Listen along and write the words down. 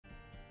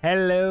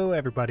Hello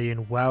everybody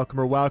and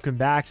welcome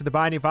back to the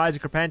Binding of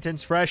Isaac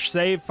Repentance Fresh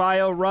Save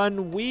File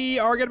Run. We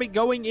are going to be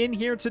going in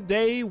here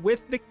today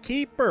with the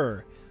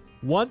Keeper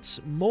once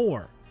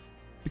more,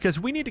 because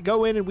we need to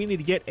go in and we need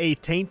to get a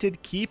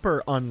Tainted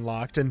Keeper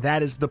unlocked, and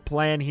that is the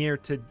plan here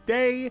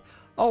today.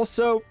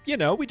 Also, you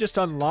know, we just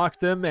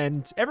unlocked them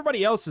and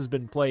everybody else has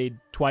been played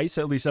twice,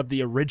 at least of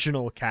the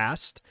original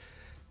cast,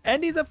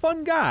 and he's a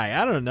fun guy.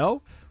 I don't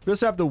know. We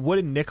also have the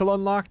wooden nickel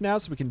unlocked now,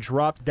 so we can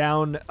drop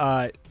down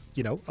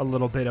you know, a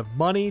little bit of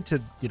money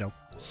to, you know,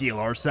 heal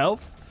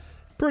ourselves.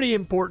 Pretty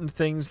important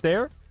things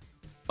there.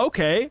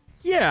 Okay,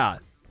 yeah.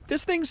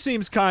 This thing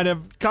seems kind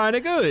of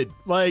good.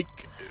 Like,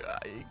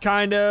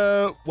 kind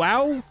of,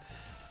 wow.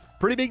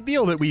 Pretty big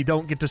deal that we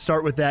don't get to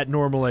start with that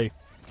normally.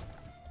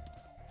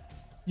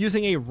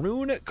 Using a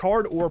rune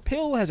card or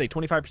pill has a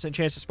 25%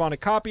 chance to spawn a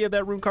copy of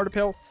that rune card or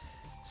pill.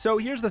 So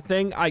here's the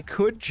thing, I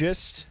could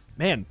just,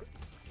 man,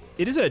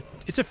 it's a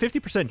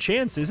 50%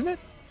 chance, isn't it?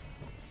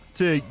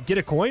 To get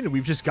a coin?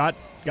 We've just gotten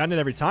it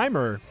every time,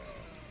 or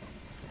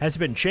has it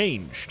been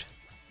changed?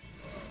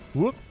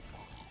 Whoop.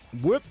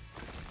 Whoop.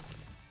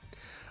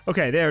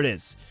 Okay, there it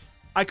is.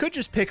 I could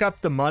just pick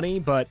up the money,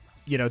 but,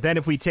 you know, then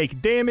if we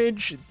take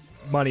damage,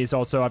 money is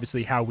also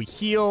obviously how we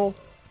heal.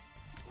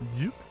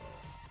 Whoop.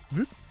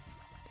 Whoop.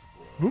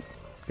 Whoop.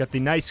 Got the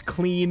nice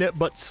clean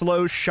but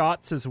slow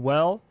shots as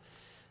well.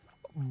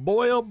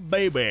 Boy, oh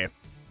baby.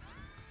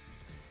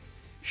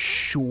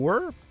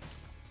 Sure.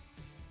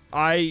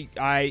 I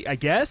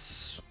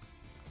guess.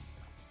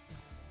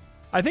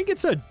 I think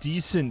it's a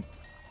decent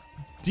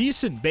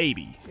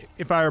baby,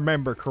 if I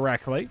remember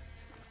correctly.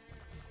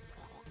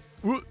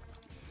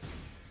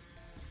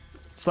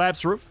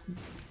 Slaps roof.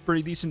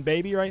 Pretty decent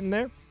baby right in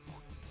there.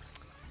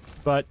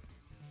 But,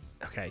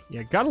 okay,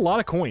 yeah, got a lot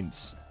of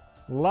coins.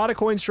 A lot of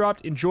coins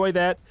dropped. Enjoy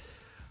that.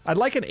 I'd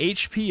like an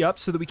HP up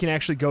so that we can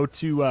actually go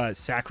to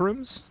sack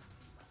rooms.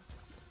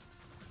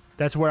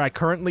 That's where I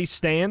currently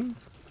stand.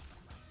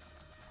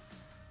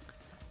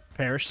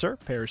 Perish, sir.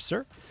 Perish,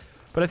 sir.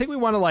 But I think we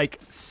want to, like,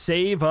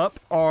 save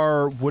up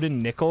our wooden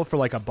nickel for,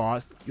 like, a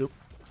boss.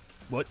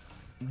 What?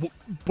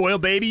 Boyle,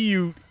 baby,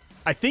 you...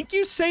 I think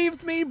you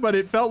saved me, but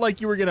it felt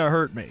like you were going to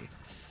hurt me.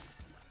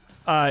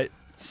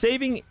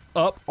 Saving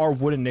up our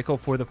wooden nickel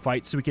for the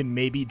fight so we can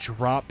maybe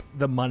drop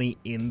the money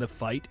in the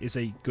fight is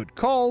a good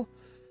call.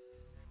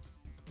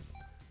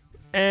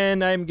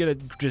 And I'm going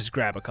to just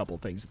grab a couple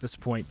things at this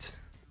point.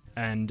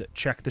 And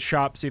check the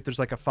shop, see if there's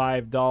like a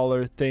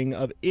 $5 thing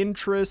of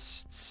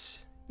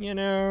interest. You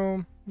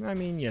know, I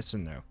mean, yes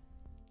and no.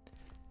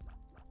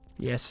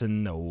 Yes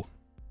and no.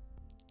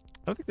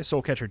 I don't think the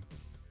soul catcher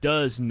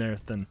does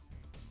nothing.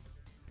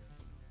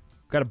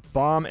 Got a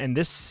bomb, and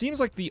this seems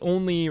like the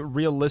only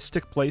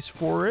realistic place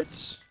for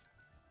it.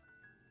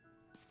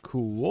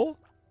 Cool.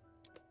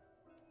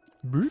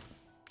 Boop.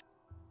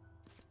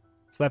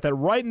 Slap that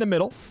right in the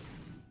middle.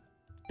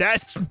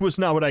 That was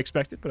not what I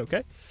expected, but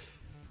okay.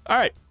 All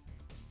right.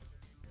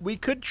 We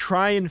could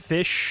try and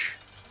fish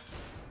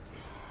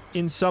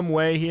in some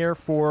way here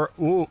for...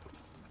 Ooh.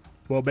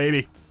 Well,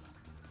 baby.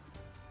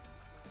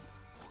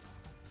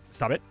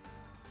 Stop it.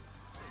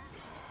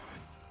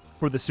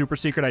 For the super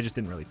secret, I just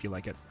didn't really feel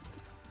like it.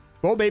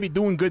 Well, baby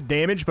doing good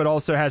damage, but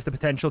also has the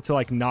potential to,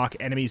 like, knock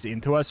enemies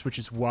into us, which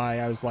is why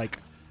I was like...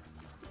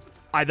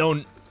 I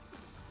don't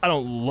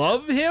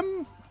love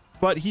him,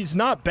 but he's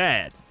not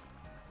bad.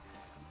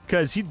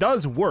 Because he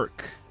does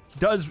work.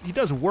 He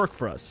does work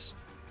for us.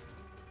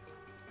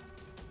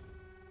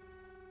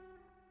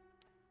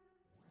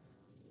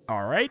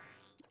 All right.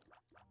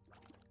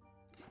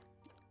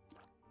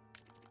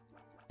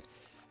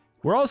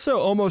 We're also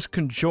almost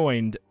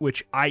conjoined,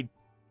 which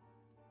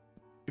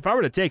if I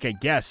were to take a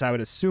guess, I would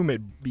assume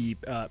it'd be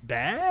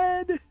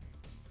bad.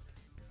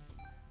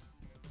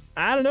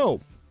 I don't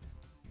know.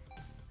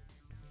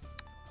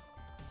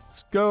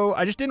 Let's go.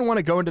 I just didn't want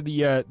to go into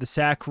the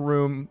sack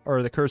room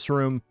or the curse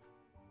room.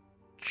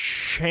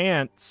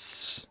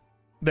 Chance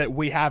that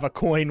we have a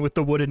coin with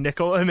the wooden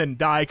nickel and then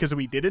die because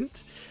we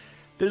didn't.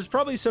 There's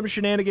probably some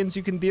shenanigans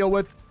you can deal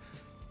with.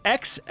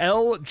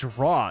 XL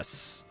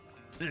Dross.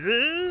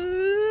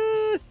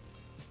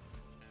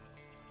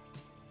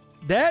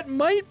 That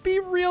might be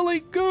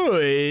really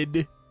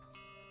good.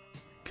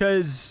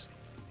 Because,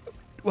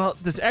 well,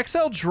 does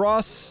XL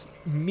Dross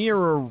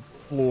mirror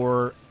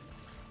floor,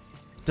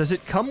 does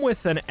it come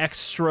with an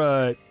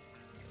extra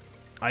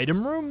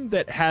item room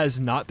that has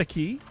not the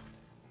key?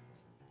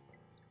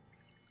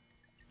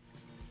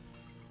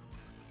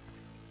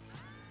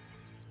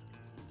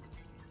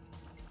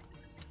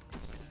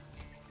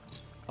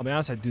 I'll be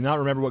honest, I do not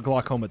remember what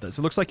glaucoma does.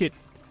 It looks like it...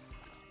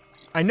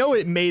 I know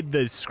it made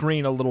the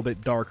screen a little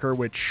bit darker,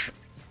 which...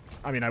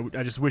 I mean,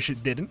 I just wish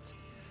it didn't.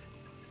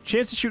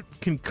 Chance to shoot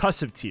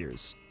concussive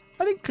tears.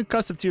 I think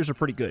concussive tears are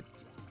pretty good,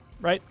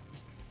 right?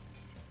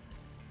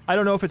 I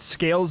don't know if it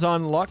scales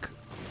on luck.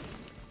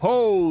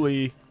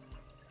 Holy...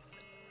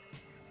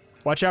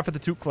 Watch out for the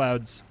toot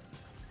clouds.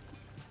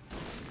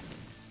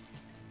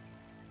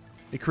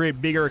 They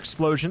create bigger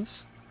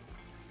explosions.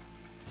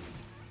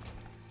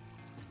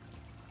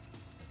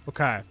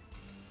 Okay.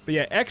 But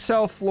yeah,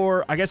 XL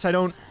floor, I guess I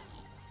don't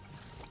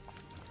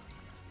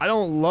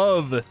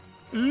love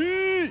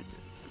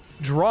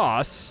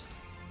dross.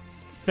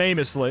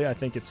 Famously, I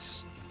think it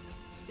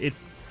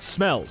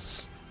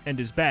smells and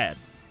is bad.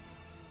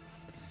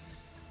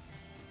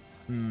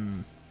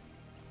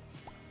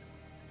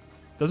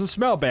 Doesn't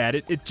smell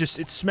bad.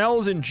 It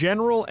smells in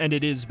general, and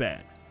it is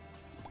bad.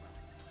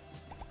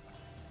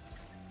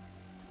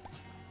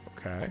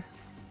 Okay.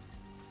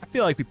 I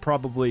feel like we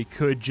probably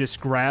could just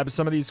grab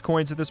some of these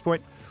coins at this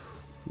point.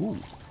 Ooh.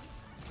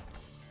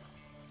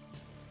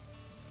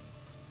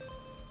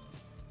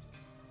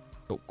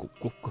 Go.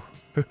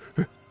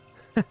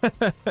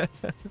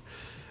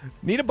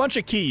 Need a bunch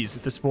of keys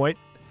at this point.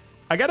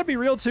 I gotta be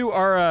real, too.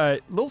 Our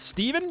little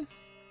Steven,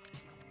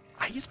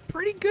 he's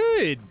pretty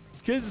good.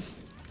 Because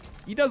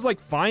he does, like,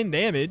 fine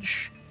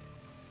damage.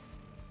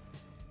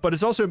 But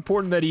it's also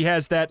important that he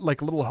has that,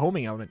 like, little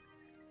homing element.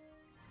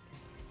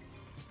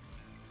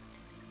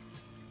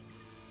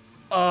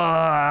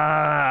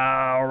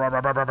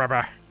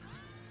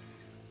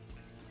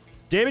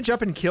 Damage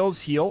up and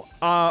kills heal.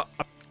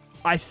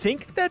 I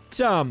think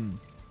that, I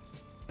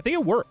think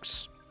it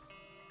works.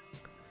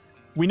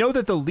 We know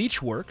that the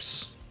leech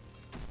works.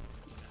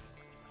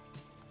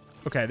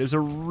 Okay, there's a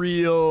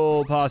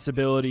real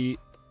possibility.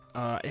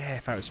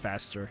 If I was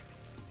faster,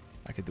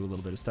 I could do a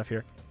little bit of stuff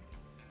here.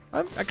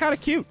 I'm kind of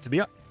cute, to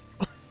be honest.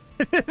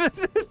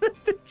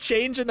 The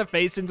change in the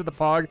face into the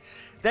Pog.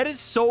 That is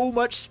so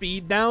much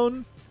speed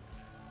down.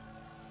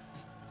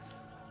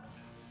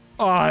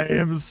 I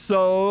am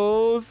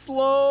so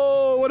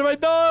slow. What have I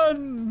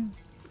done?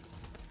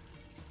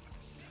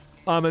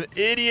 I'm an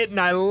idiot and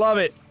I love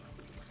it.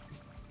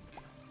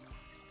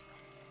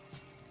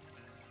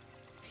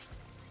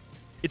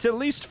 It's at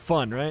least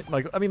fun, right?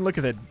 Like, I mean, look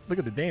at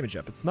the damage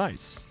up. It's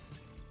nice.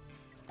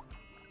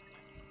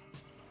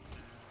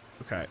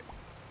 Okay.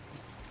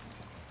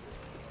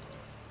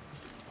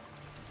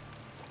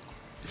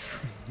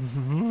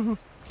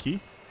 Key?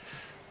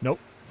 Nope.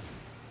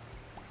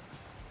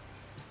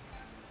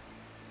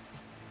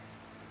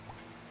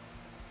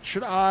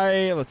 Should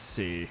I? Let's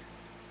see.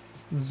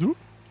 Zoop.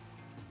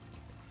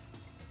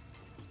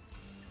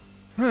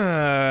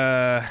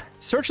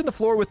 Searching the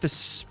floor with the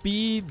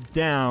speed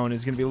down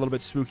is going to be a little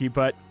bit spooky,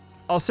 but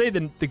I'll say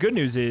the good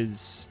news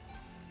is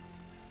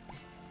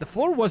the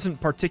floor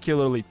wasn't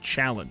particularly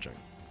challenging.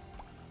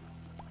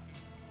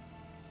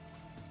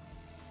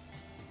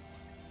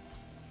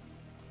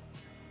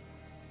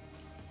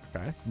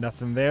 Okay,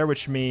 nothing there,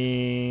 which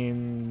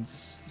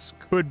means this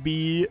could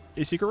be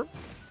a secret room.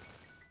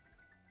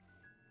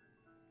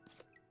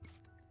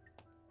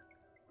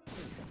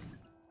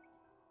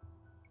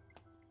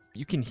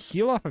 You can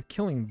heal off of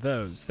killing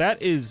those.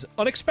 That is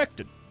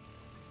unexpected.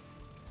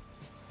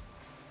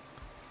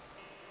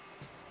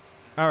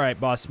 All right,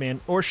 boss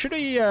man. Or should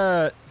we,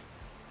 I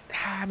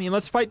mean,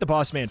 let's fight the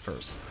boss man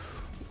first.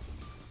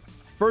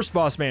 First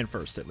boss man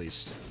first, at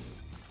least.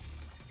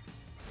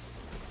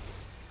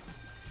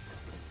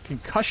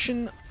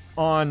 Concussion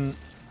on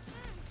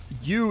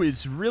you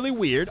is really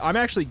weird. I'm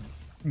actually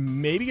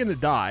maybe gonna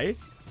die.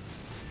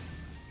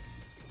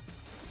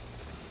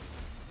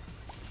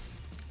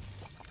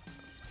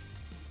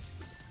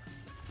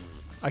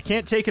 I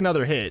can't take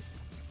another hit.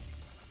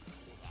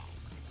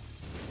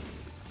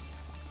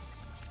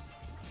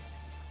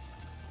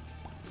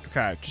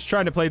 Okay, just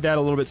trying to play that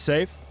a little bit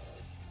safe.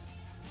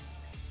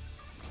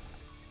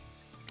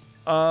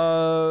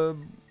 I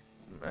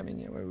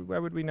mean, yeah, why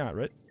would we not,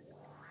 right?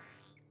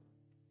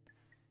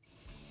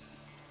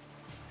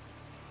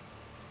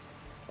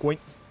 Coin.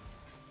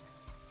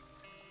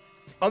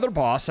 Other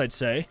boss, I'd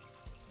say.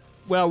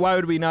 Well, why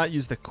would we not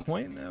use the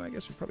coin? No, I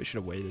guess we probably should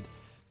have waited.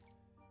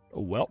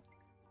 Oh, well.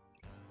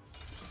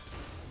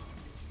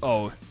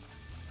 Oh.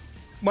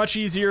 Much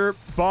easier,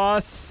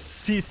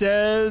 boss, he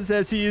says,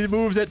 as he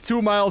moves at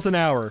 2 miles an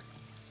hour.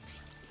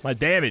 My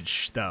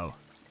damage, though.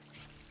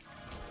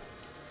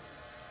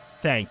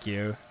 Thank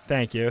you.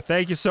 Thank you.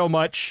 Thank you so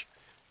much.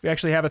 We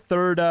actually have a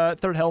third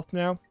health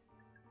now.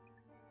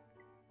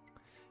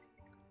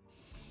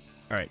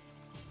 All right.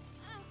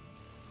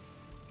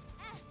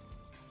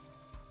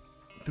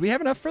 Do we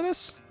have enough for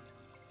this?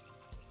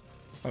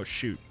 Oh,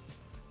 shoot.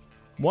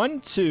 1,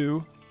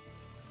 2.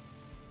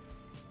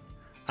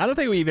 I don't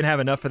think we even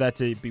have enough for that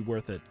to be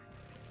worth it,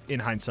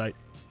 in hindsight.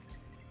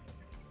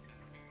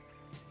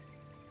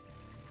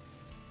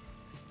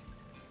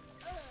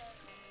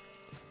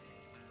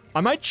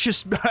 I might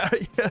just...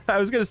 I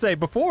was going to say,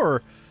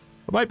 before,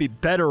 I might be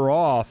better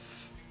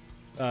off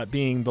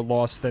being the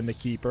lost than the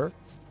keeper.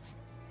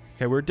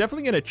 Okay, we're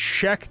definitely going to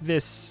check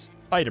this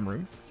item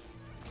room.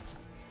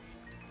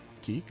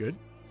 Key, good.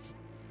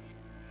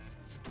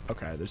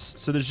 Okay,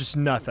 so there's just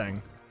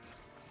nothing.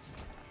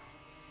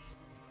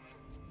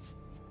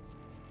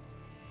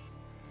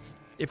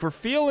 If we're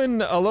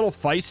feeling a little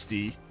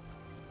feisty,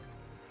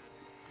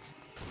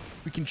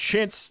 we can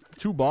chance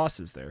 2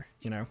 bosses there,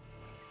 you know?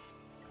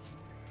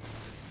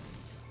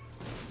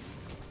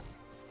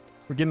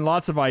 We're getting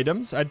lots of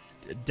items. I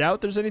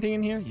doubt there's anything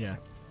in here. Yeah.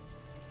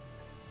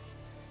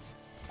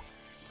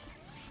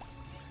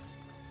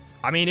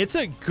 I mean, it's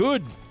a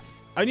good...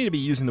 I need to be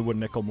using the wood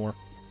nickel more.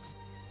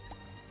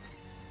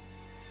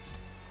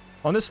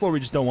 On this floor, we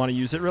just don't want to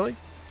use it, really.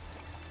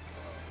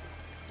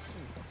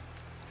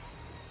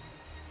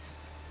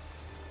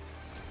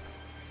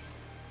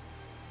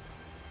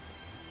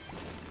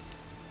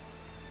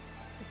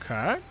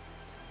 Okay.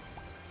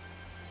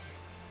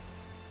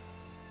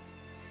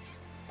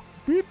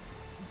 Beep,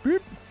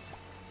 beep.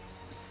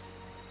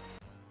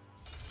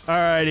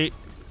 Alrighty.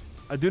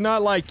 I do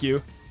not like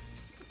you.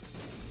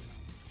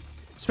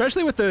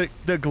 Especially with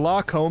the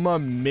glaucoma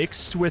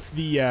mixed with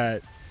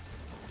the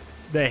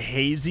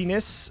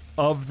haziness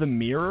of the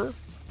mirror.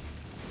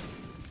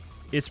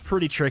 It's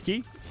pretty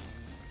tricky.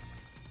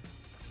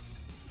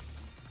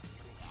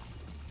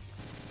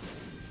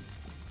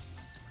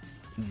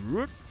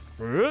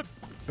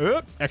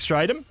 Extra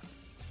item.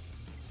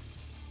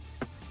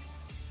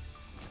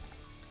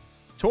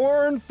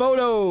 Torn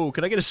photo.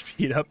 Could I get a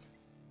speed up?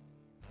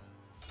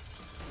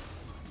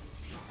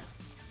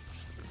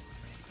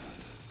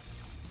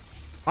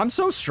 I'm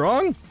so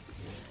strong.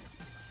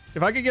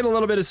 If I could get a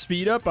little bit of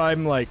speed up,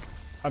 I'm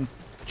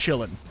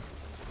chilling.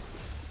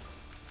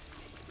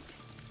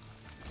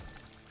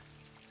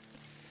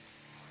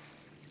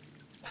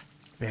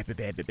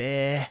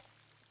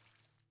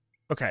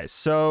 Okay,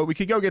 so we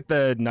could go get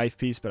the knife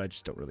piece, but I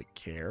just don't really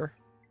care.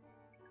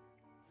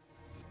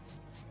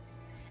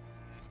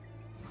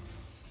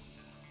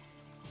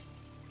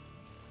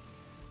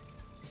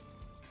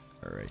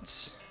 All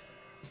right.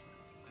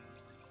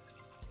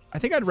 I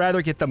think I'd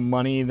rather get the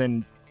money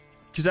than...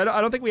 Because I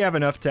don't think we have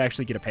enough to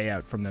actually get a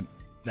payout from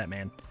that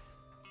man.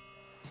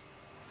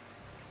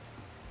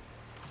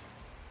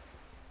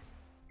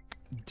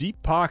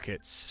 Deep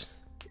pockets.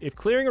 If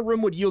clearing a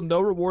room would yield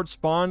no reward,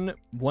 spawn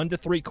 1 to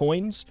 3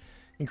 coins.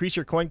 Increase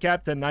your coin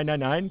cap to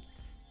 999.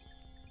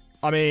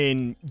 I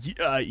mean,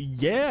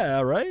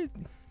 yeah, right?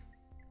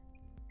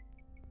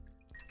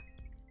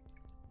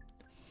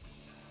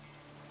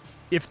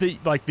 If the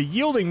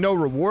yielding no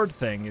reward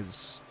thing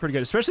is pretty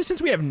good, especially since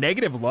we have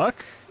negative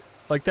luck,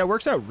 like that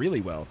works out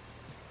really well.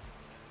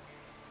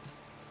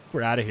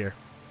 We're out of here.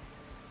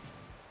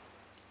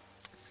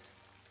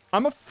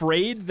 I'm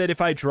afraid that if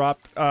I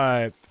drop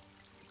the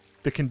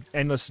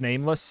endless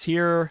nameless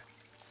here,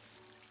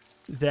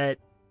 that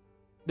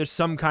there's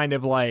some kind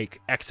of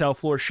like XL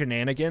floor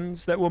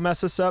shenanigans that will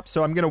mess us up.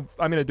 So I'm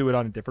gonna do it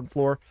on a different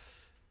floor,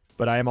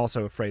 but I am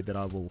also afraid that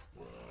I will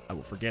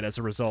forget as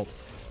a result.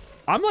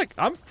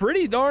 I'm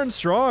pretty darn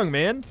strong,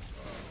 man.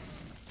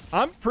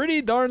 I'm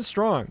pretty darn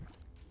strong.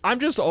 I'm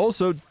just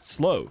also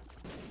slow.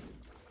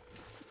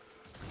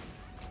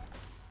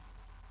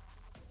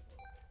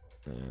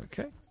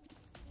 Okay.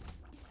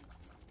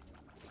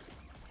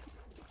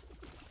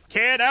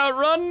 Can't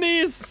outrun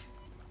these!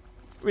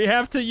 We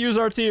have to use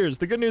our tears.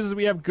 The good news is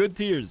we have good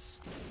tears.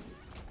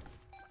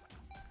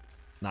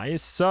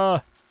 Nice.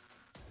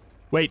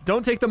 Wait,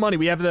 don't take the money.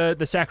 We have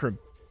the sacrum.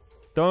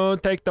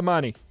 Don't take the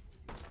money.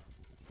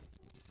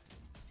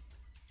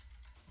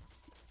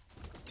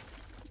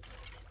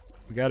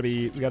 We gotta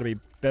be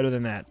better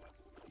than that.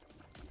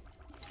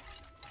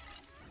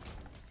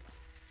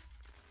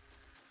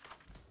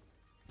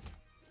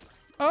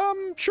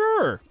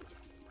 Sure.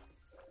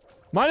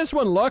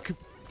 -1 luck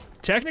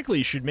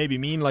technically should maybe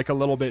mean like a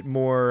little bit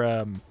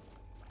more,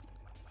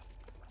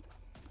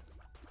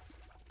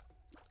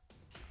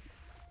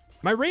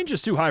 My range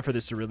is too high for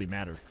this to really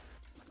matter.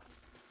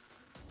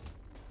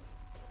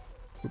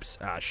 Oops.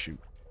 Ah, shoot.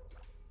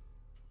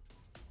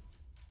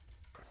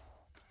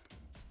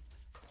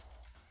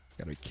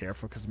 Gotta be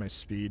careful because of my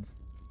speed.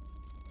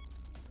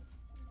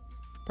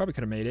 Probably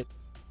could have made it.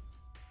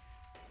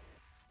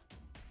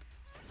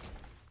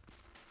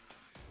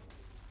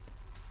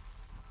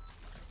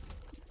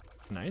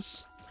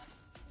 Nice.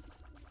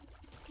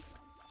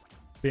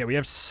 But yeah, we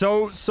have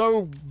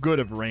so good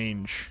of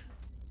range.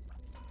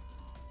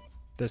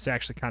 That's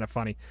actually kind of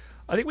funny.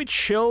 I think we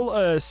chill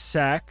a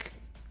sec.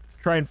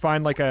 Try and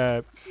find like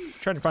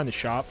trying to find the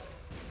shop.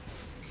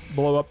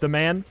 Blow up the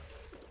man.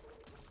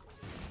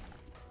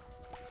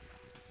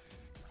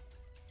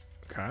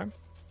 Okay.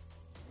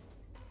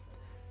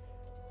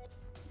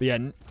 But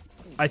yeah,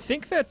 I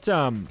think that,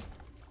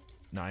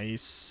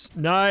 nice.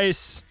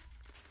 Nice!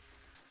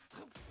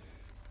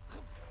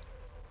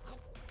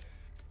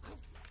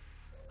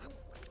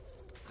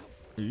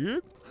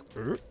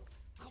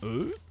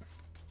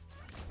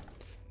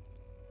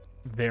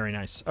 Very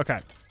nice. Okay.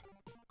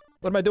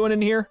 What am I doing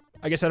in here?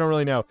 I guess I don't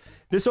really know.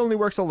 This only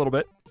works a little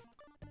bit.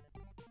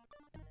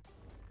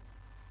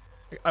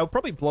 I'll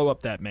probably blow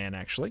up that man,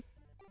 actually.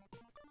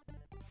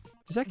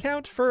 Does that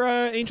count for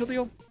Angel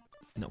Deal?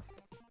 No.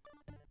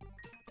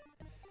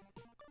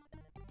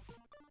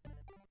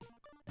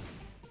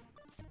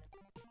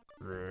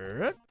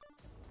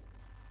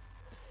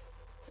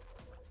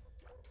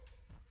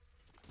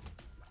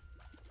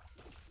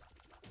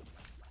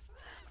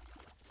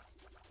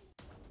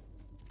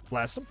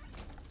 Blast him.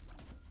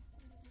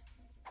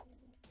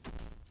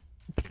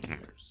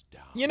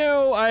 You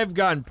know, I've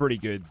gotten pretty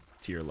good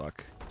tier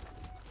luck.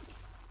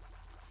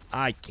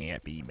 I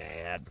can't be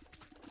mad.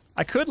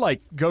 I could,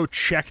 like, go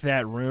check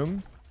that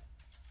room.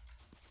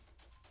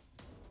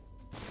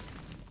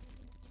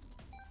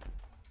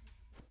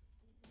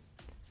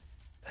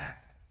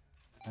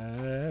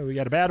 We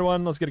got a bad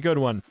one. Let's get a good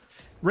one.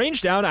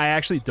 Range down, I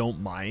actually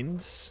don't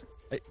mind.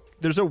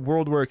 There's a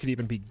world where it could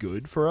even be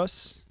good for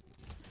us.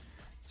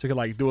 So we could,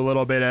 like, do a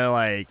little bit of,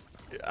 like,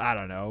 I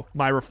don't know,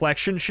 my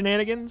reflection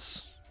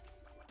shenanigans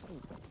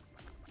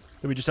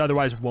that we just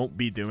otherwise won't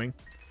be doing.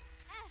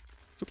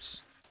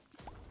 Oops.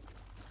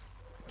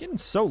 Getting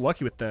so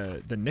lucky with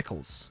the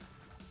nickels.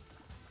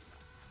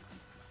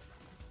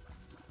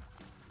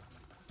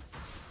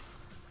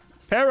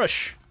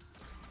 Perish!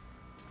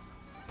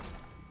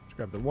 Let's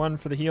grab the 1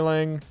 for the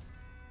healing.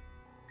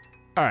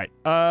 Alright,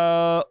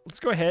 let's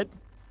go ahead.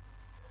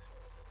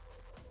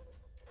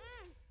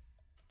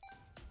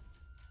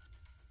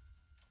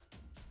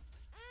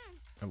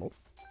 Hello.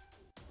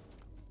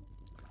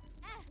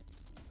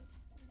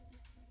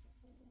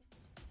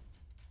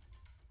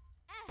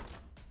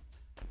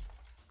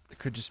 It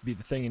could just be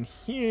the thing in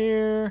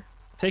here.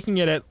 Taking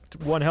it at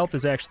 1 health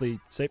is actually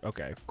safe.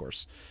 Okay, of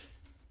course.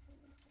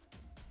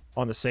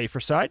 On the safer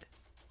side.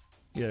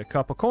 Get a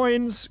couple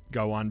coins.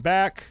 Go on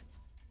back.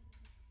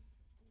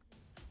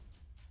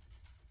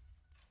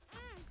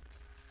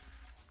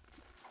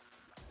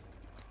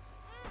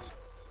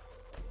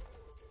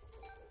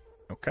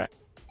 Okay.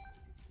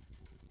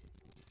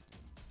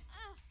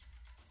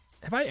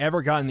 Have I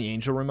ever gotten the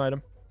angel room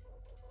item?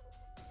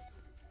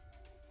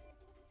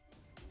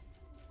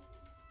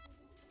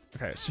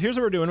 Okay, so here's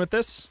what we're doing with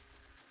this.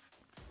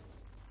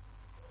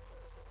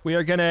 We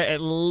are gonna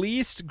at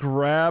least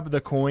grab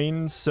the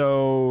coin,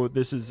 so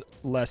this is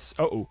less...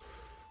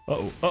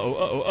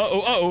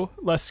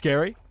 less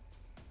scary.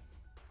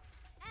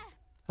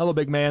 Hello,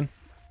 big man.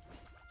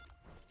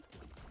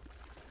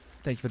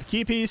 Thank you for the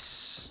key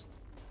piece.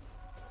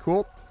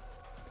 Cool.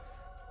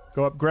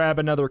 Go up, grab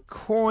another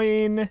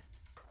coin.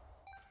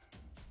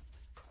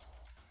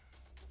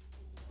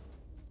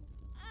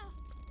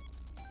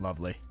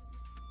 Lovely.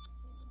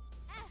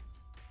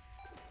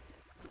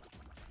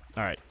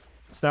 Alright.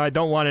 So now I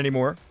don't want any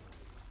more.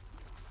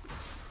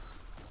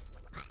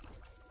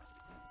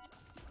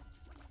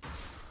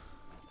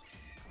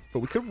 But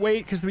we could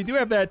wait, because we do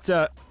have that,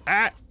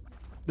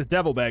 the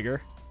devil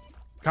beggar.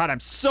 God,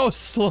 I'm so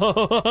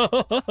slow!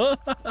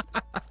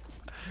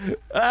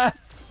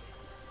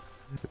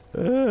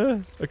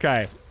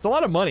 Okay. It's a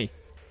lot of money.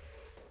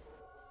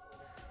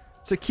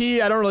 It's a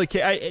key, I don't really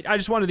care. I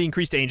just wanted the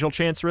increased angel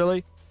chance,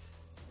 really.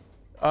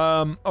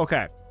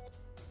 Okay.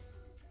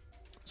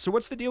 So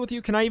what's the deal with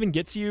you? Can I even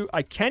get to you?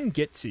 I can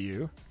get to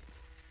you.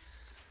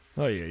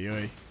 Oy, oy,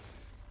 oy.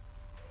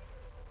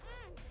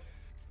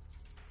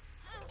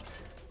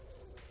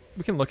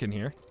 We can look in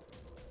here.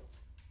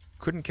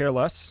 Couldn't care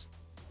less.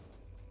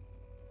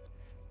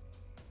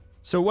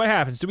 So what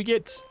happens? Do we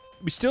get...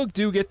 We still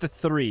do get the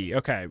 3.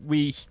 Okay,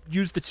 we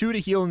use the 2 to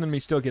heal, and then we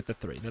still get the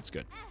 3. That's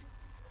good.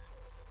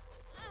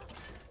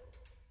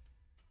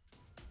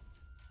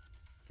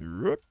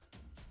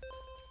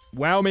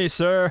 Wow me,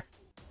 sir.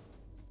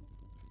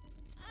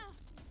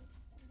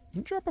 Can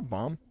you drop a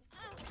bomb?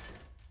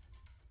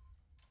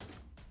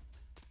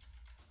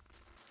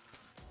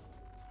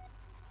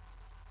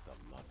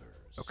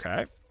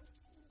 Okay.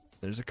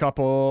 There's a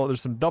couple... There's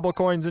some double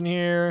coins in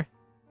here.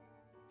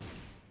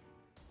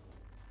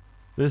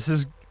 This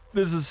is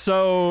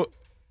so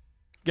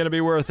gonna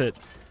be worth it.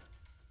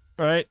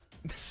 Right?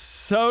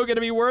 So gonna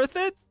be worth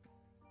it?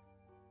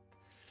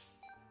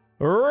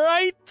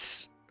 Right?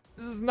 This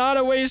is not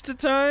a waste of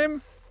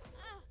time.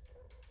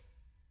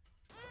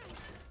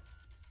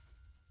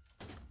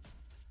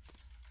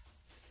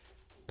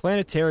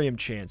 Planetarium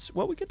chance.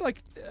 Well, we could,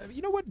 like,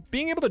 you know what?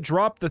 Being able to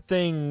drop the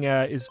thing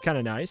is kind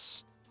of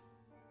nice.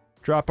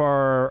 Drop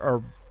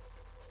our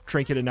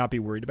trinket and not be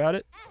worried about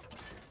it.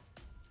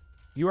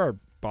 You are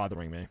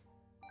bothering me.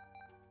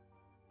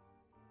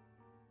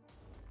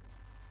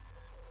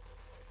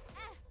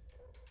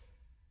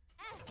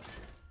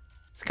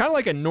 It's kind of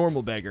like a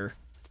normal beggar.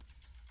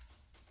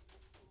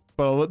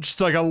 But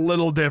just like a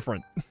little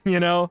different,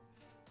 you know?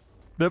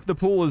 The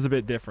pool is a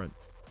bit different.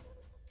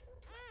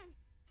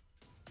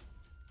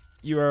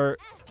 You're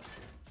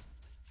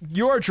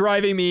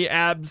driving me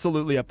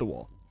absolutely up the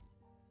wall.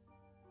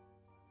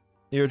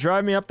 You're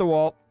driving me up the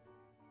wall.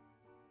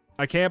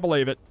 I can't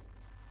believe it.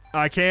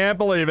 I can't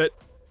believe it.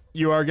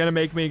 You are gonna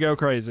make me go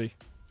crazy.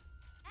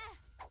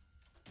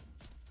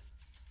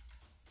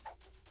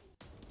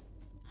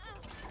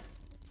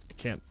 I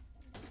can't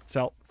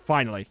sell.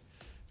 Finally.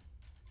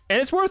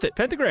 And it's worth it.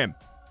 Pentagram.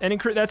 And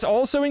that's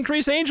also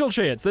increased angel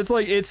chance. That's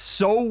like, it's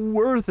so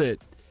worth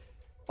it.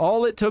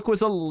 All it took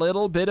was a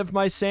little bit of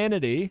my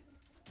sanity.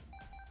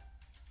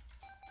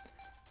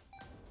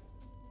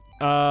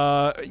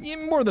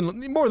 More than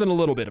a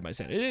little bit of my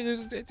sanity.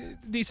 It's a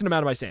decent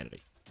amount of my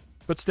sanity.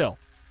 But still.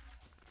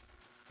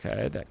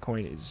 Okay, that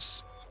coin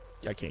is...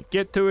 I can't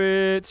get to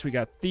it. So we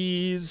got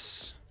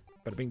these.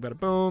 Bada bing, bada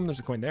boom. There's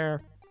a coin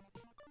there.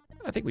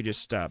 I think we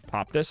just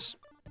pop this.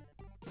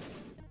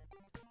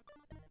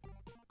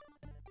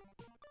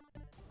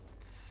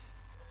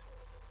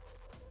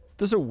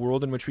 There's a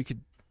world in which we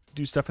could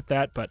do stuff with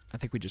that, but I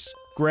think we just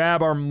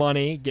grab our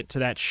money, get to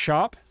that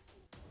shop.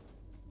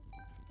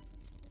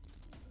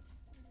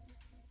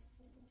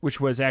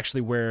 Which was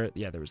actually where...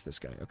 Yeah, there was this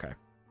guy. Okay.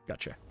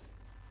 Gotcha.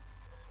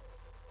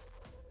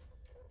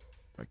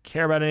 Do I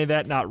care about any of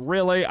that? Not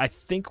really. I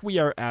think we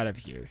are out of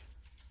here.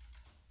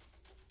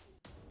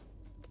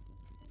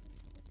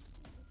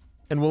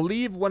 And we'll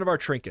leave one of our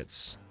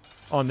trinkets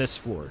on this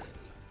floor.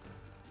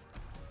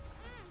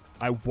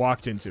 I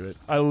walked into it.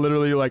 I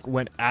literally, like,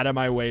 went out of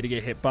my way to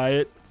get hit by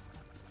it.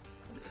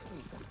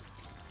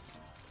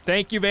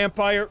 Thank you,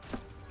 vampire.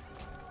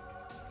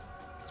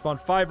 Spawn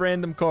 5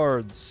 random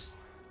cards.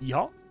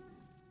 Yeehaw.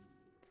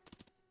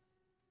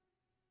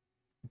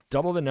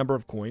 Double the number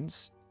of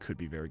coins. Could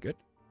be very good.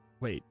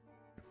 Wait.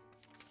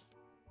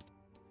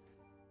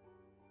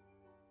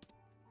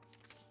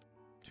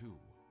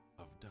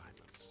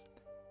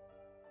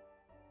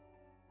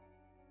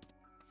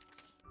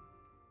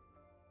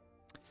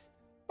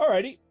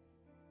 Alrighty.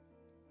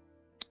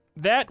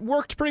 That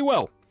worked pretty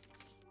well.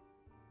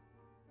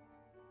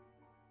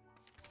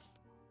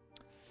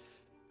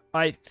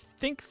 I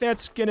think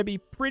that's going to be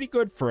pretty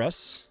good for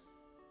us.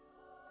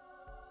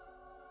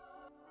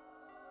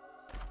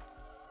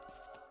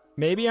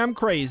 Maybe I'm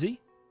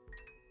crazy.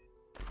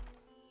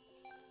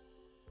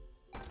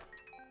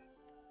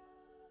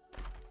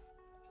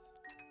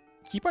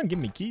 Keep on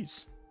giving me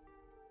keys.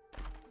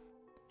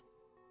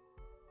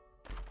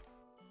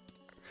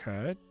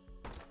 Okay.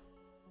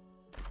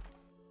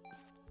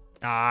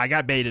 Ah, I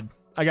got baited.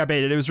 I got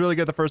baited. It was really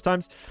good the first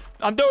times.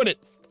 I'm doing it.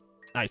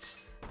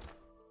 Nice.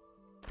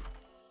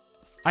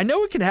 I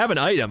know we can have an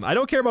item. I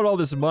don't care about all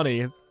this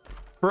money.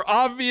 For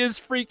obvious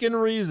freaking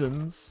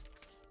reasons.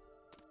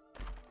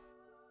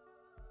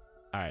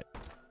 Alright.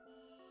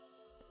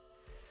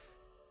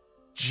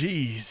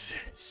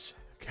 Jesus.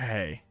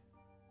 Okay.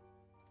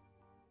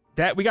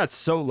 That, we got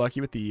so lucky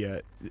with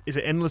the, is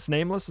it Endless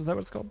Nameless? Is that what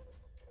it's called?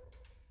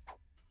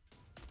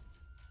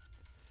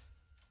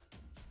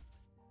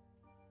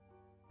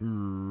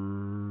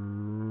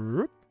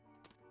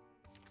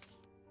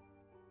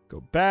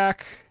 Go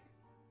back.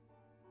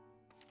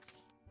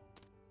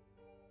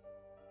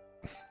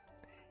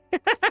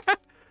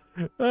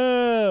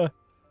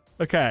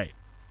 Okay.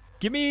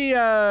 Give me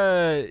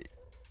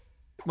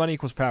money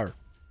equals power.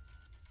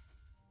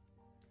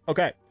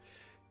 Okay.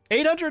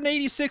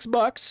 886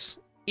 bucks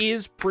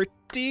is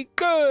pretty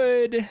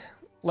good.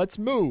 Let's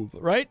move,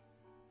 right?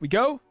 We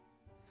go?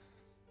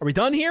 Are we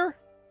done here?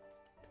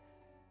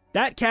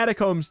 That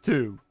Catacombs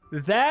 2.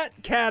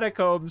 That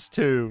Catacombs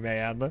 2,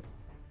 man.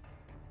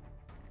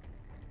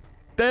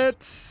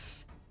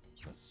 That's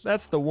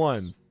the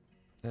one.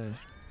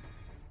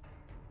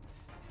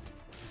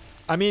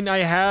 I mean, I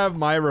have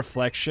my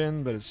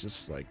reflection, but it's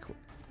just like...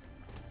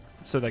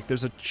 So, like,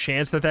 there's a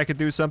chance that that could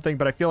do something,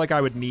 but I feel like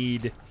I would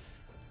need...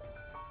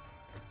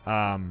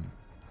 I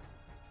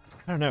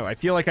don't know. I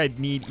feel like I'd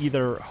need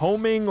either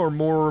homing or,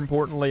 more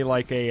importantly,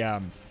 like a,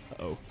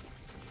 uh-oh.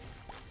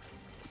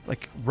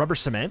 Like, rubber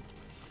cement?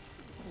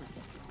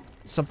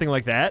 Something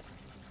like that.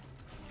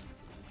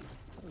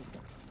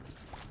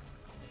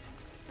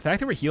 The fact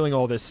that we're healing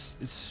all this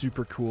is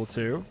super cool,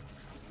 too.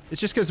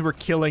 It's just because we're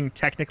killing,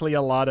 technically,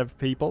 a lot of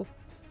people.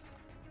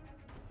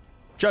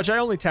 Judge, I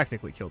only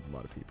technically killed a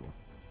lot of people.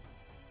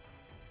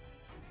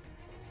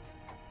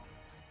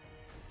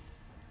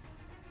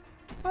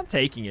 I'm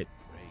taking it.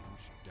 Range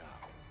down.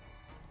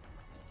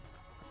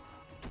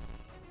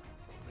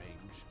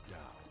 Range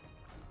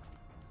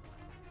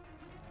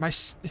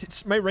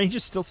down. My range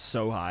is still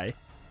so high.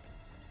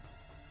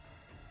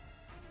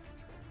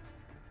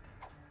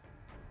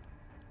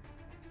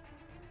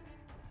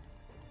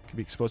 Could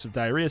be explosive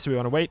diarrhea, so we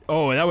want to wait.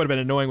 Oh, that would have been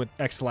annoying with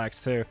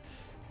X-Lax, too.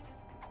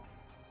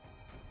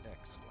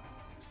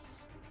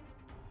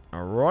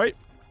 Alright.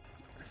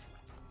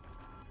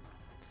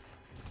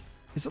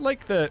 Is it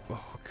like the...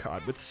 Oh,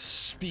 God. With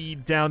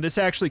speed down, this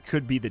actually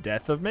could be the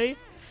death of me.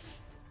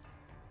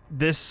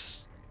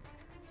 This...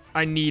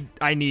 I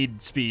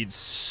need speed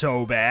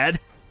so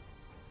bad.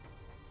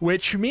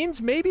 Which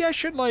means maybe I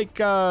should, like,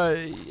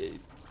 I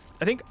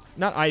think...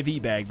 Not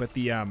IV bag, but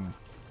the,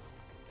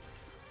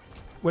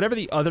 whatever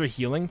the other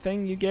healing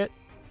thing you get.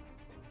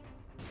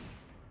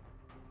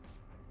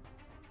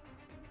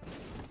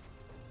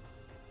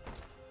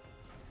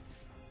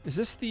 Is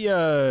this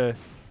the,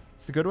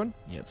 it's the good one?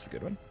 Yeah, it's the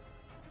good one.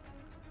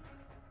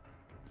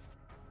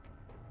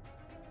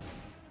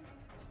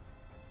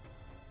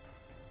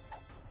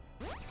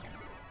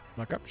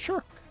 Lock up?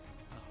 Sure.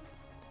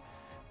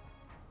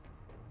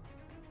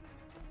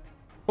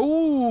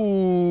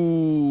 Ooh,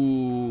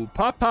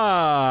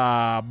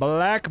 Papa,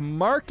 black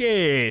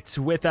market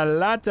with a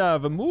lot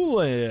of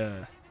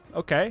moolah.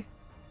 Okay.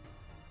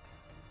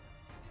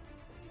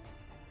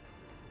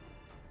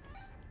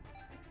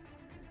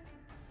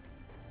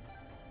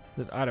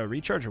 Did auto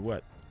recharge or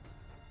what?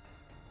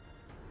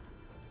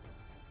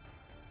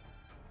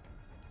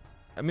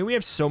 I mean, we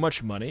have so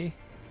much money.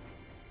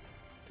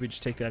 Do we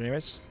just take that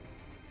anyways?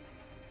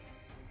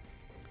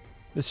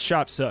 This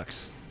shop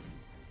sucks.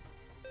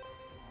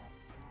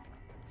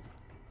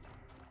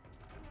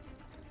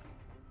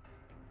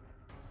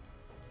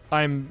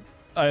 I'm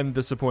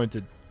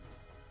disappointed.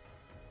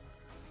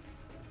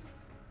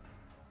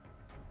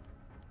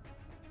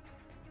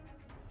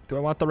 Do I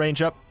want the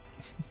range up?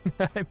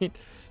 I mean,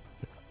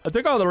 I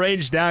took all the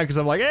range down because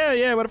I'm like,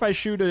 yeah, what if I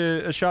shoot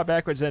a shot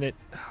backwards and it...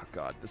 Oh,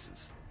 God, this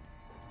is...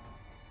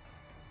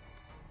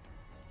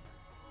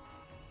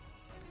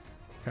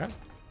 Okay.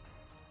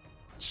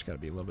 Just gotta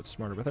be a little bit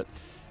smarter with it.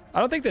 I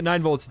don't think that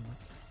 9 volts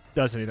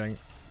does anything.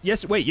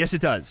 Yes, wait, yes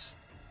it does.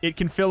 It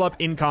can fill up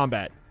in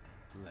combat.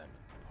 Lemon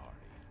party.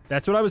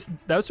 That's what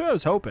I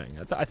was hoping.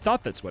 I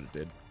thought that's what it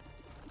did.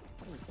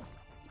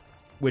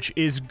 Which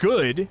is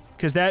good,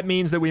 because that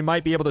means that we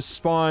might be able to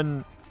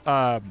spawn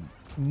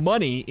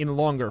money in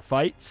longer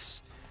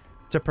fights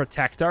to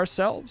protect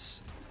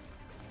ourselves.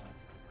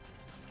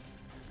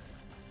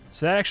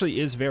 So that actually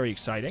is very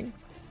exciting.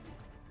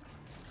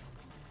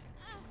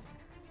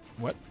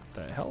 What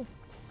the hell?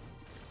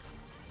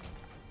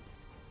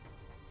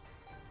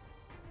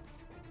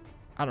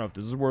 I don't know if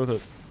this is worth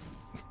it.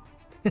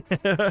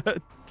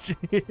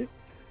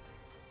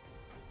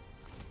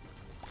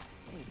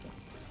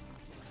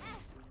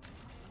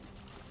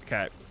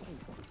 Okay.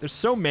 There's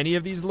so many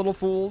of these little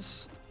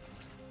fools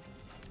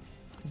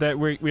that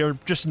we are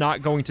just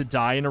not going to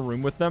die in a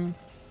room with them.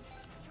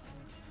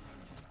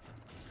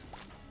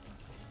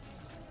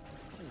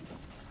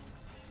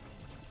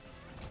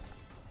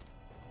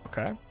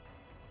 Okay.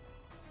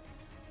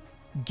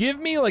 Give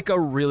me, like, a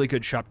really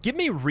good shop. Give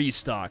me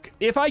restock.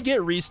 If I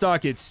get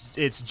restock, it's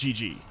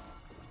GG.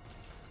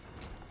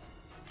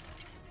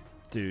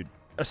 Dude,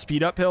 a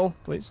speed up hill,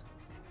 please.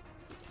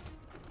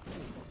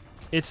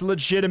 It's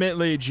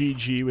legitimately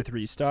GG with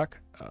restock.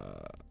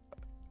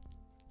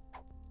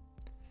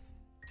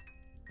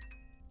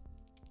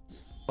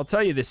 I'll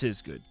tell you, this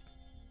is good.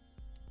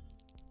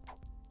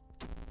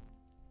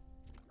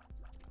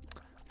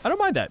 I don't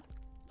mind that.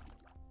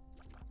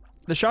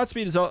 The shot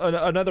speed is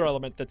another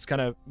element that's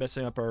kind of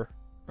messing up our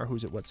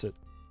who's it, what's it.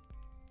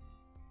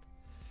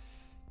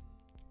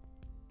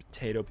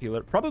 Potato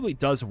peeler. Probably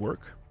does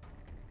work.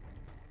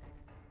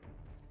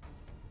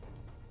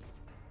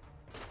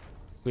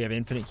 We have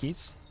infinite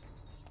keys.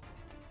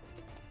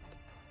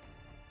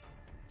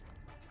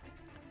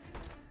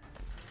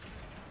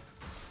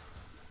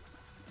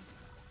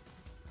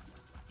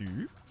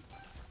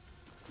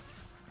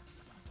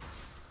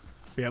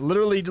 Yeah,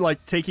 literally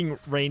like taking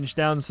range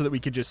down so that we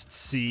could just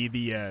see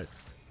the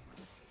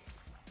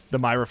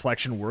my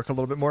reflection work a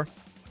little bit more.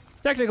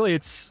 Technically,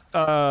 it's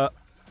you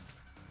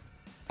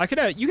could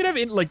have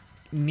like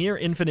near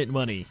infinite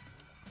money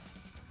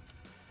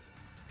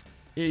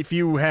if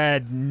you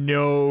had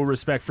no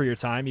respect for your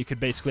time. You could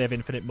basically have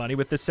infinite money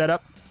with this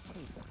setup.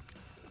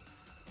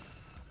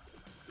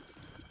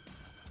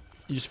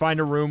 You just find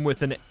a room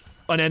with an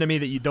enemy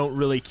that you don't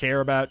really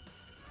care about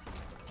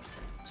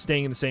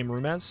staying in the same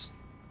room as.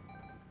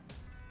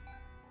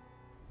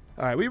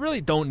 Alright, we really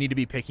don't need to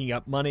be picking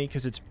up money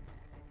because it's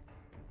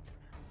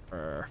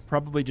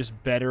probably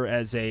just better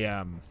as a...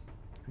 Can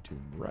we do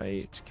it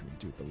right? Can we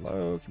do it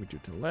below? Can we do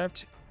it to the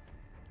left?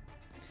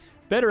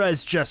 Better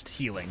as just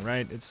healing,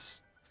 right?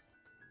 It's...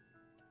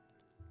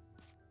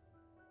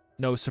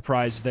 No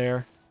surprise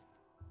there.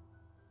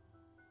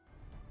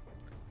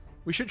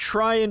 We should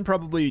try and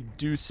probably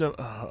do some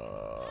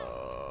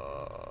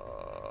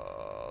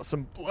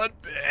blood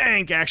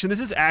bank action. This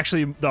is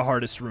actually the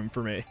hardest room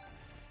for me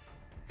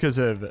because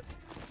of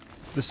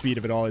the speed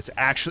of it all. It's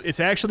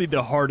actually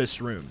the hardest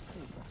room,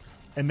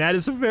 and that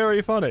is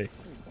very funny.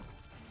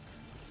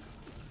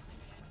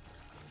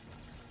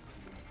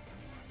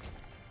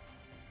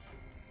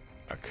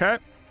 Okay.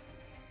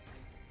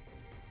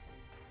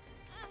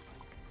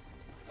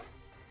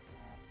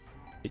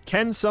 It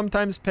can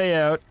sometimes pay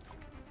out,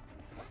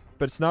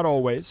 but it's not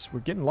always. We're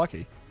getting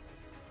lucky.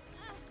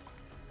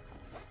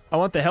 I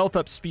want the health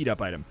up, speed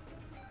up item.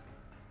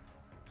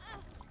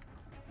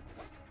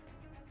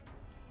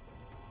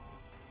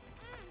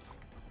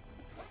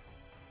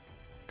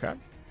 Okay.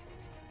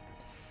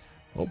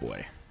 Oh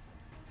boy.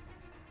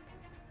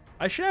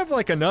 I should have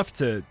like enough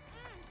to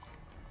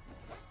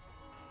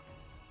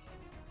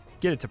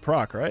get it to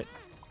proc, right?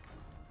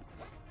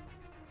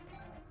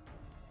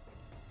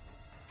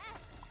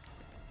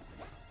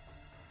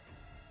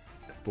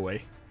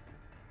 Boy.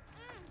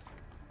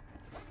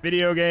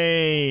 Video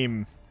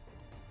game.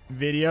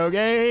 Video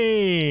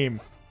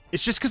game.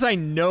 It's just because I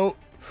know...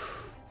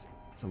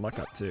 It's a luck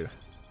up, too.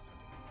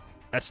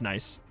 That's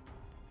nice.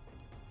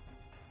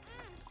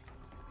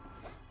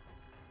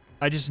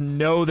 I just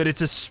know that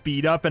it's a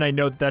speed up, and I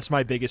know that that's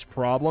my biggest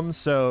problem,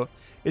 so...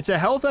 It's a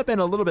health up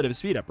and a little bit of a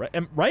speed up, right?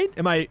 Right?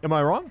 Am I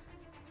wrong?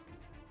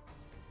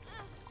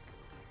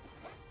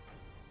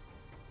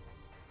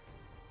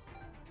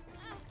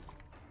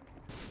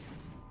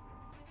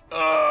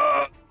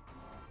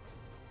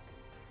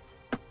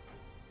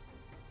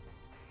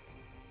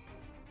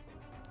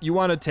 You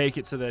want to take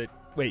it so that...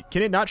 Wait,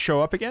 can it not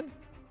show up again?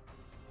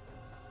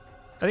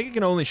 I think it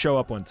can only show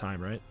up one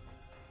time, right?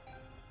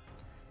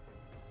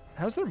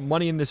 How's there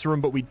money in this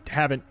room, but we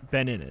haven't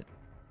been in it?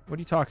 What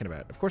are you talking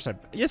about? Of course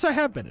Yes, I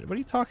have been in it. What are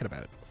you talking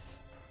about?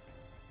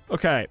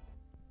 Okay.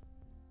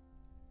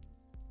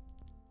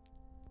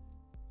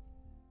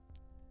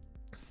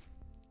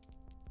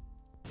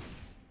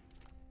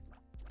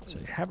 So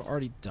I have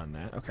already done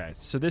that. Okay,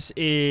 so this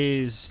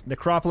is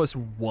Necropolis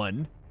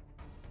 1.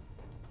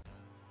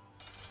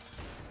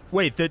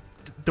 Wait, the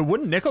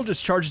wooden nickel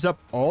just charges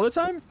up all the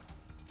time?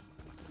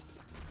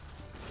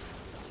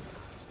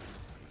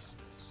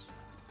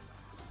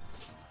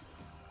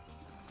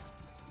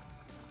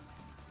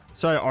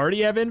 So I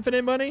already have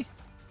infinite money?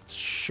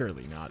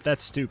 Surely not.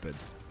 That's stupid.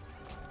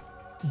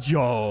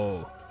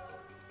 Yo.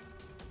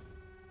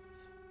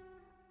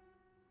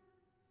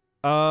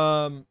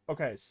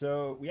 Okay,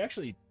 so we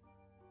actually...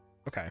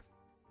 Okay.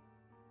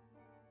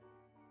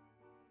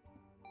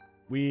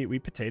 We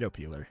potato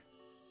peeler.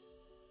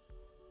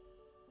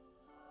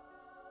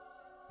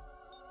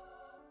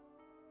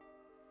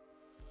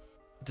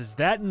 Does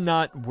that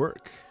not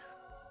work?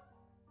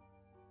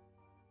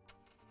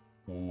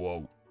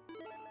 Whoa.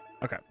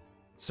 Okay.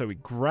 So we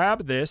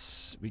grab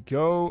this, we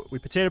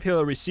potato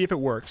peeler, we see if it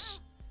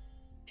works.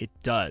 It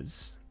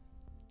does.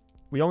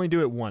 We only do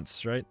it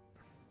once, right?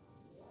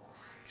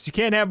 Because you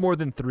can't have more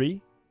than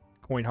 3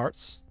 coin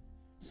hearts.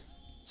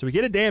 So we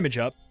get a damage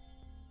up.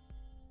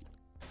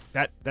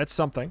 That's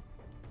something.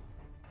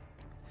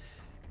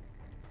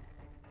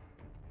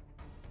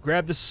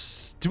 Grab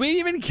this. Do we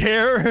even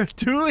care?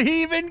 Do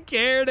we even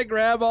care to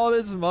grab all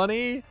this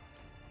money?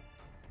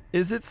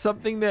 Is it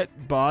something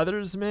that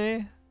bothers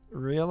me?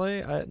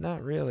 Really?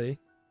 Not really.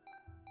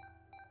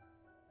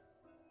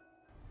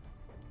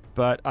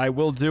 But I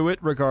will do it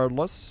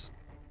regardless.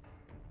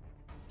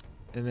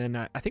 And then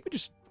I think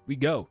we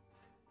go.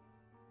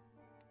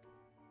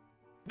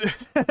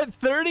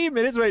 30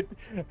 minutes? Wait,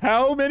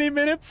 how many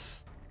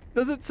minutes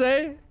does it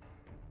say?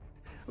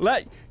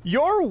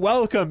 You're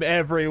welcome,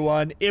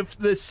 everyone. If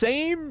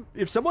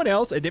someone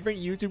else, a different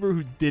YouTuber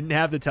who didn't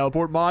have the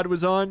teleport mod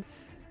was on,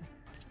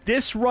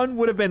 this run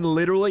would have been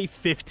literally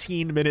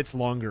 15 minutes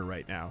longer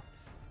right now.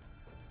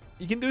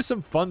 You can do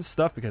some fun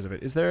stuff because of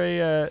it. Is there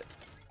a...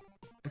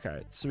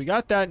 Okay, so we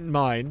got that in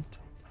mind.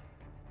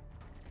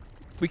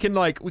 We can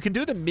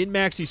do the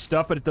min-maxy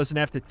stuff, but it doesn't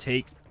have to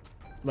take,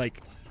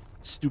 like,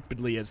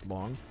 stupidly as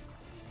long.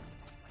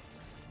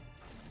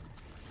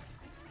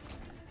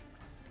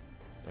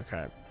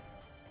 Okay.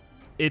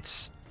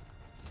 It's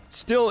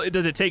still...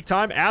 Does it take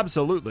time?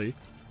 Absolutely.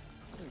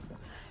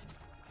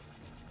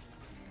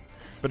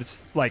 But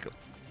it's, like,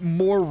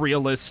 more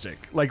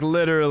realistic. Like,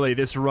 literally,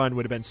 this run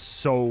would have been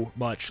so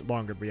much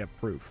longer. We have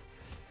proof.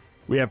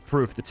 We have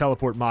proof. The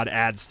teleport mod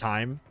adds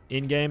time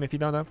in-game, if you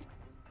don't know.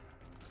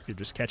 You're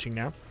just catching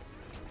now.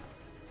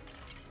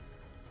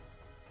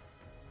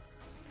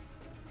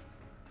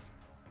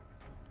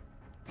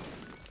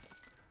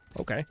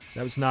 Okay.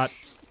 That was not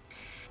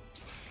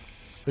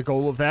the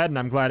goal of that, and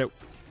I'm glad it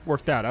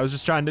worked out. I was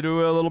just trying to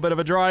do a little bit of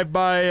a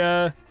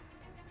drive-by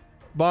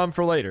bomb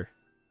for later.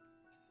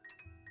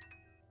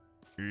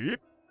 Yep.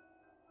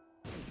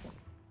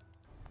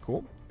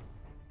 Cool.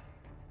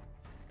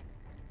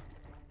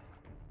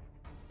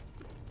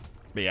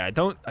 But yeah, I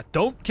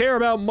don't care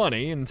about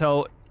money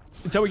until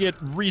we get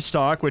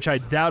restock, which I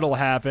doubt will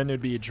happen.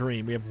 It'd be a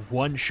dream. We have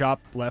 1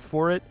 shop left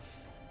for it.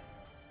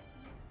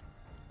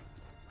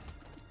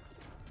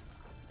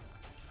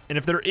 And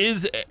if there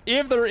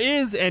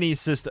is any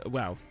system,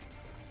 wow.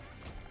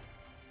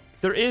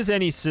 If there is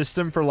any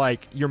system for,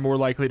 like, you're more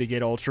likely to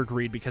get Ultra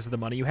Greed because of the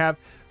money you have,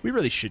 we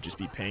really should just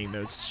be paying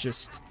those. It's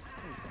just...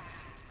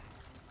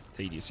 It's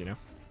tedious, you know?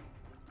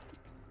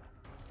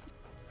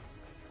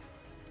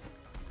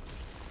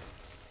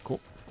 Cool.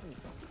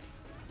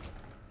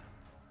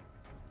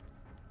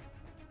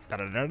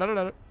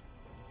 Da-da-da-da-da-da.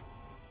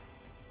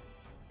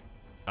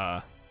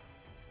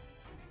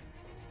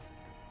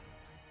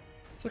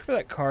 Let's look for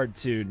that card,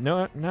 too.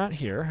 No, not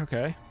here.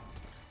 Okay.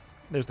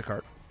 There's the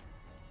card.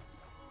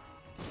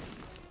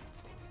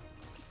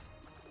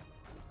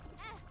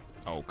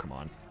 Oh, come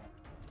on.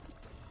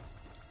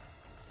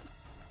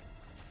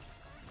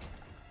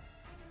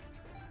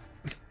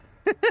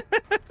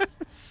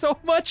 So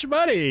much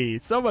money!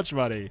 So much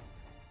money.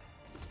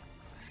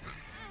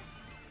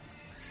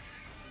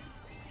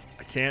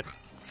 I can't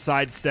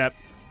sidestep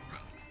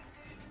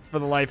for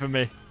the life of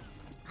me.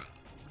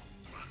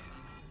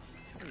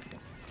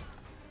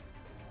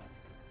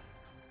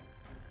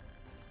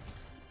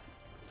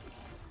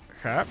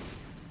 Okay.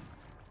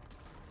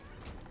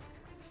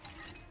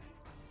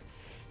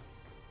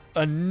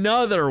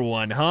 Another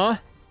one, huh?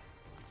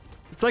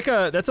 It's like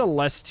that's a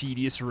less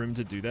tedious room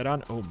to do that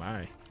on. Oh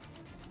my.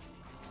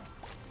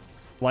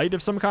 Flight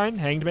of some kind?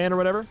 Hanged man or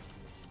whatever?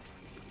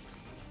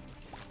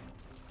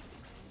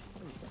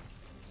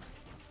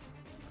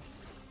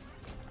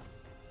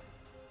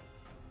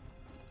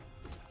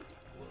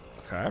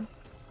 Okay.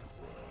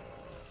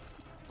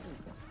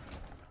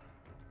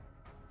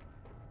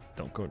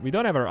 Don't go. We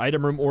don't have our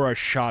item room or our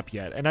shop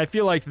yet. And I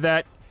feel like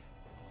that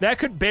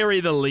could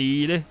bury the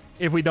lead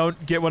if we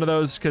don't get one of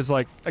those. Because,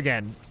 like,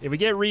 again, if we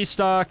get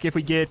restock, if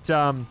we get,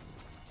 to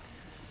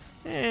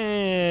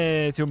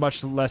a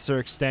much lesser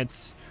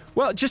extent.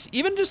 Well,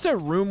 even just a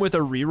room with a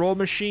reroll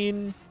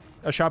machine,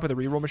 a shop with a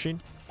reroll machine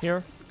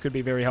here could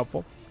be very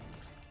helpful.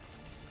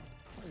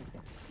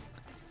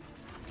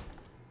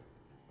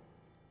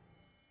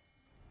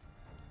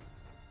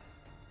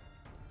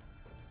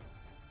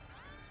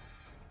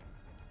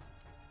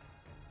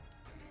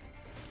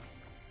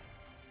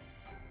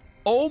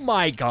 Oh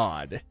my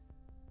god.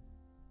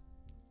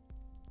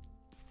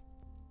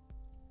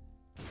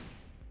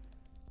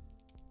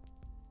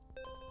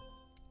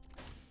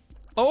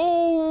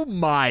 Oh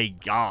my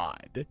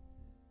god.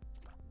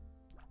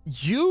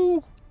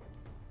 You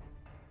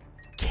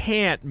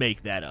can't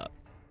make that up.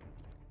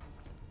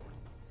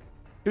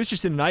 It was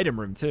just in an item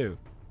room, too.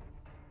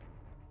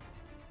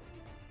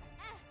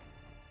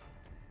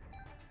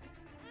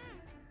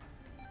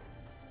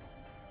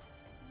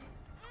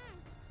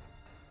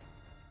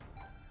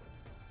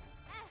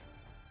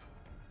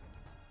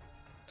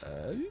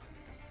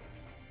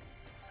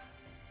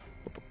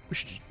 We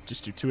should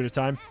just do 2 at a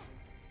time.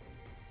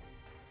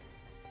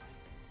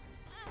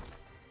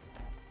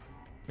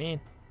 Man.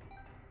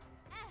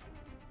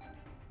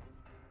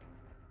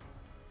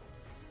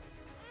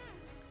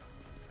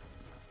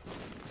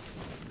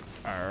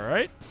 All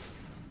right.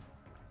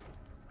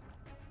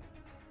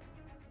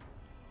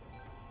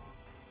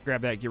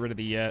 Grab that. Get rid of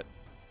the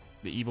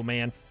evil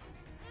man.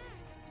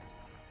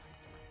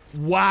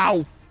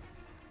 Wow.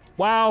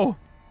 Wow.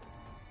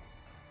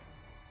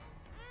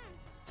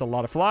 It's a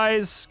lot of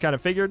flies. Kind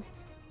of figured.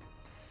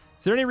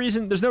 Is there any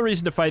reason? There's no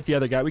reason to fight the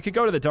other guy. We could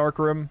go to the dark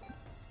room.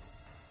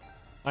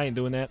 I ain't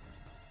doing that.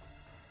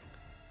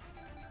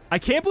 I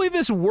can't believe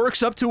this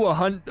works up to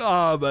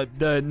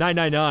the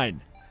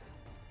 999.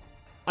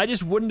 I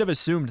just wouldn't have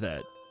assumed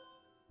that.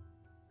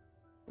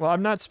 Well,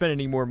 I'm not spending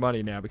any more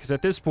money now because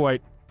at this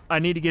point, I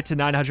need to get to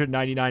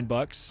 999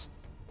 bucks.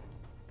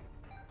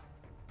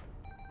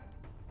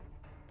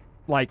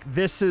 Like,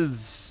 this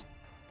is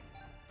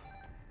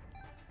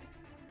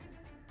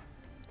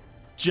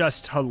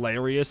just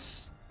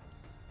hilarious.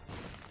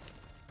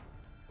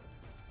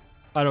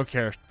 I don't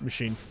care,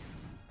 machine.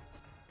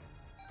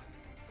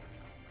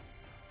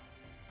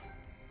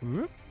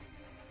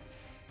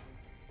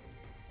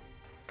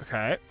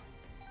 Okay.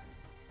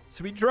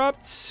 So we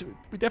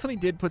definitely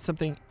did put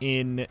something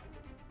in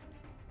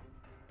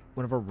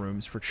one of our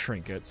rooms for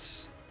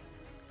trinkets.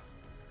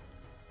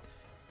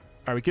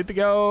 Are we good to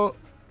go?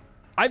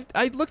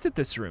 I looked at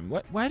this room.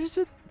 Why does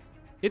it?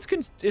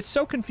 It's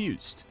so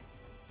confused.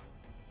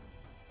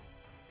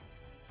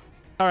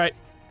 All right.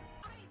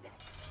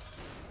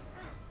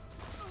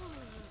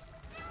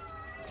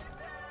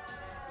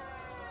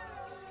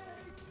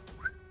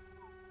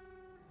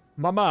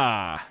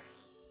 Mama.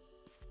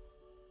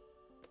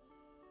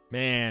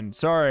 Man,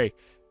 sorry.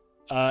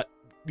 The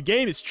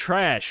game is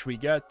trash. We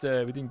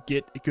didn't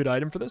get a good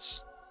item for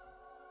this.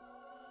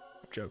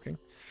 I'm joking.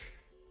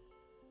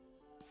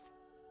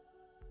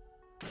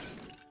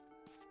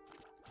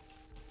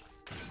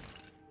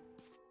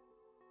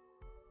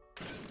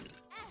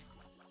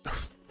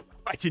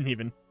 I didn't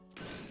even.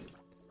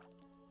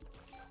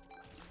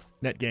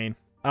 Net gain.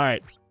 All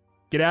right.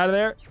 Get out of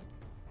there.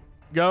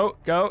 Go,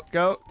 go,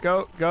 go,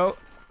 go, go.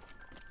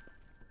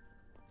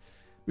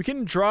 We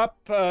can drop,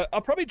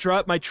 I'll probably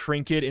drop my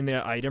trinket in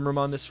the item room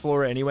on this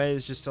floor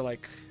anyways, just to,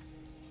 like,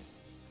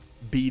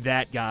 be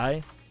that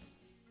guy.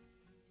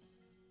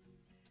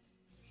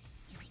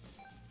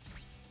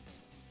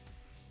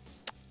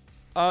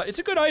 It's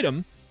a good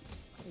item.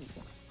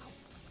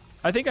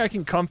 I think I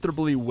can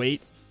comfortably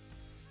wait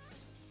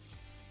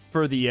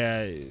for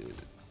the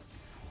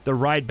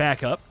ride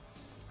back up,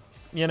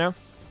 you know?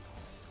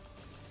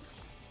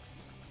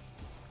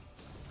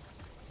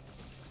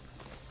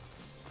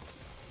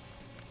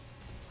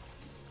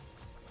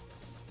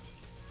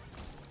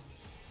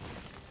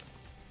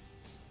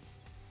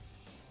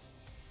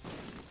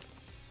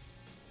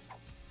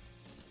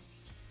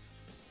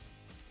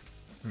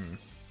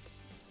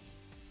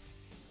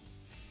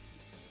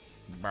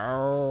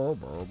 Bow,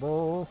 bow,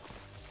 bow.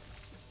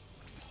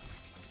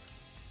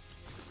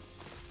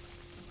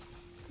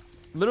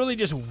 Literally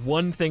just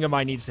one thing of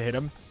mine needs to hit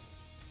him.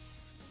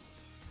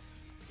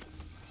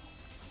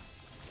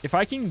 If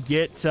I can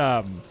get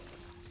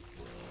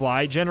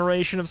fly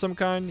generation of some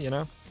kind, you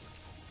know?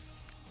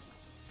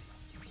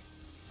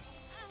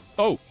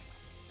 Oh!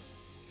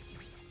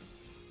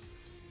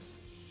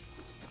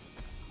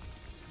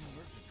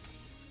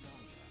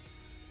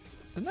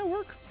 Didn't that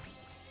work?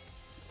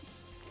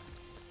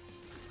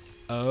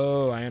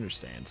 Oh, I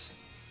understand.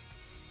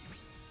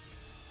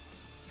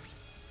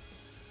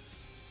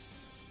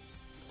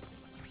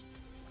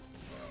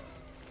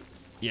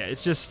 Yeah,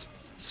 it's just...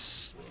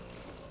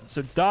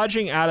 So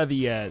dodging out of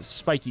the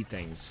spiky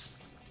things.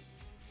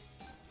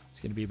 It's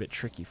going to be a bit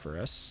tricky for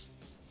us.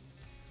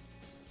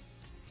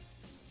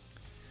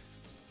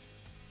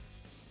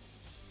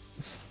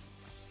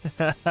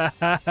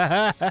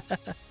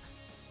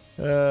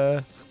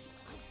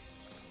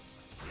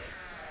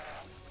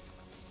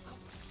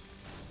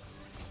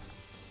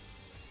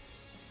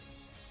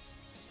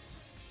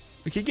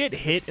 We could get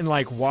hit and,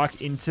 like,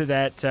 walk into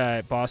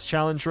that boss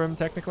challenge room,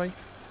 technically.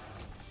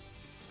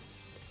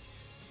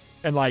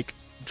 And, like,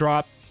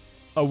 drop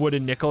a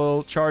wooden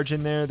nickel charge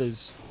in there.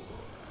 There's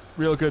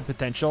real good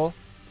potential.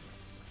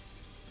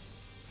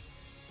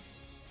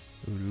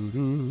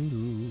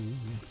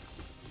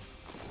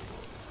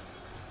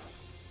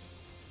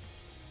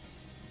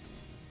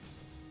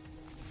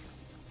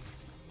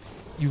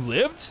 You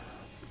lived?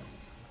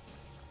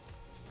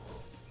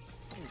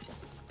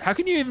 How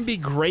can you even be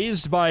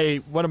grazed by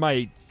one of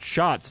my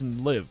shots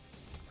and live?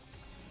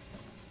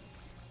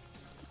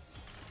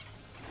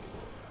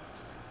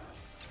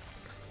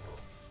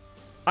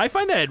 I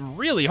find that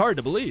really hard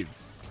to believe.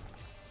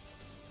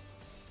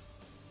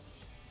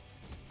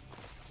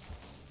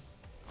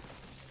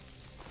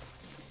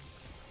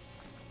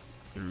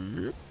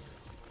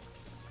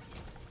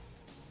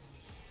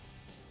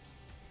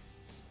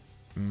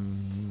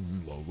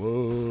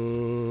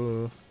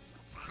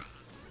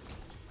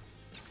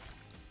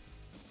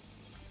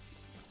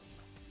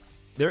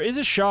 There is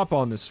a shop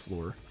on this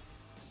floor.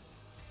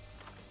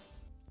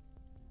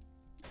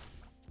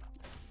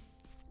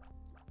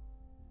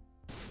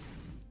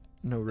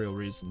 No real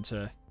reason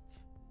to.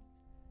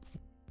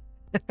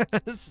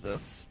 So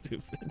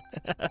stupid.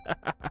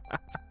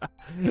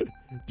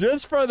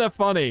 Just for the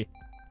funny.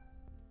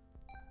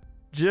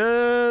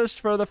 Just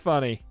for the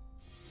funny.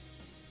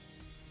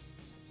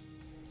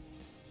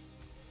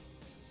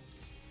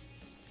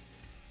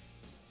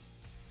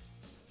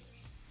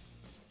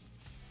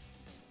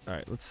 All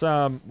right, let's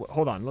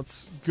hold on.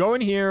 Let's go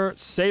in here,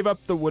 save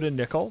up the wooden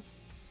nickel.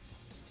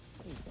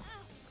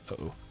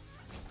 Uh-oh.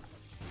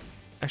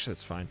 Actually,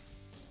 that's fine.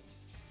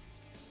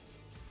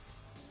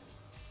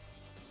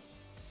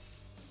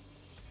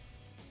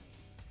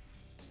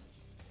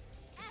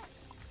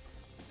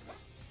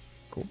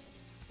 Cool.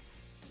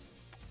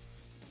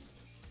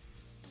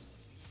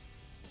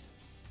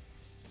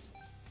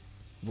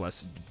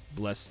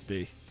 Blessed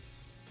be.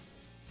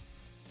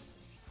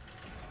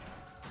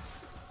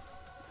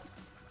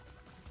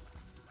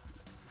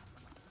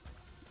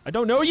 I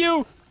don't know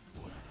you!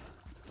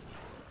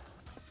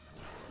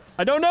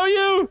 I don't know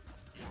you!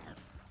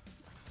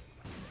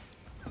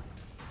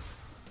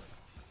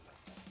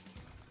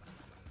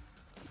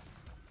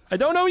 I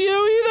don't know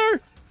you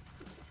either!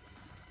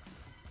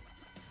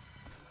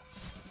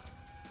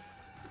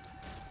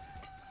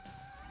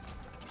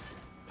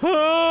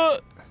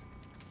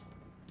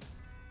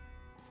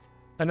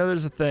 I know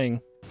there's a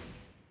thing.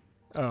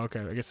 Oh,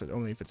 okay. I guess that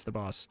only if it's the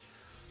boss.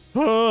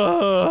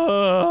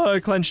 I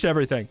clenched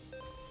everything.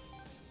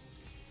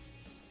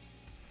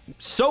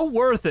 So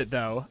worth it,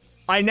 though.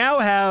 I now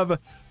have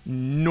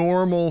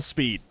normal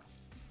speed.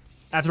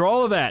 After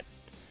all of that,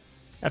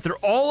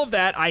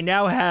 I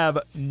now have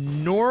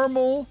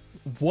normal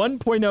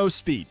 1.0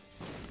 speed.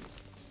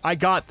 I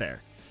got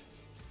there.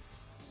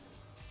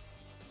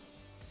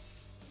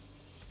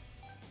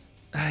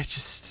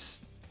 Let's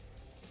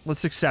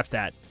accept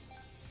that.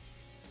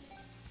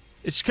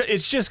 It's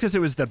just because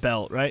it was the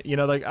belt, right? You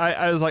know, like,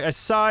 I was like, I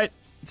saw it.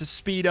 It's a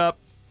speed up.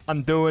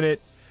 I'm doing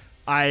it.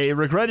 I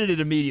regretted it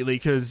immediately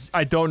because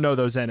I don't know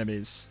those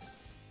enemies.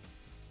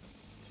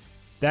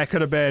 That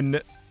could have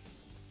been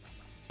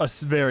a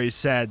very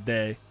sad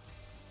day.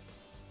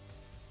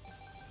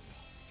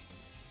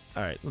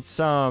 All right, let's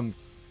you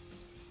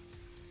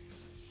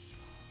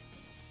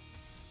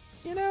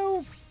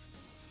know,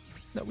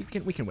 no, we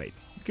can wait.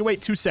 We can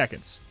wait 2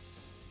 seconds.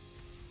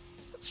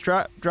 Let's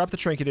drop the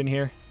trinket in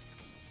here.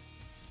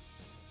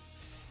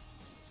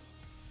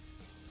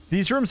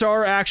 These rooms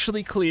are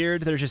actually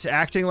cleared. They're just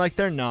acting like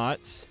they're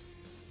not.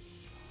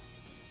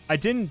 I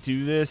didn't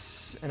do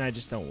this, and I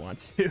just don't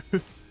want to.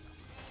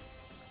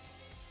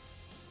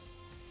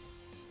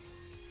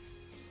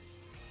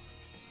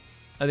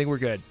 I think we're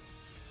good.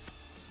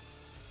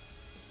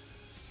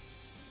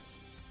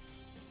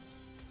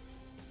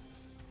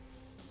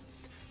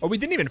 Oh, we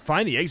didn't even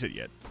find the exit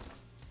yet.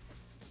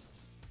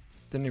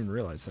 Didn't even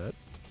realize that.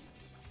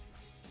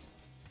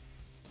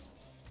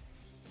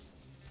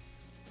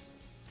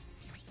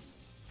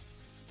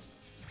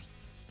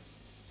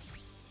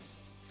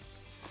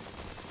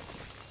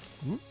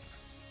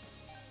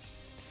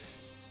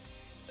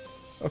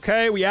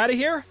 Okay, we out of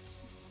here?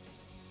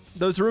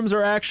 Those rooms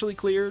are actually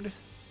cleared.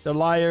 They're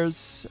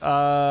liars.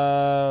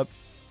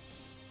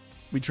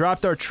 We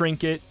dropped our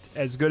trinket,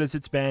 as good as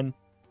it's been.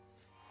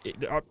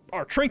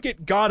 Our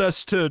trinket got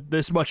us to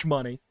this much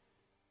money.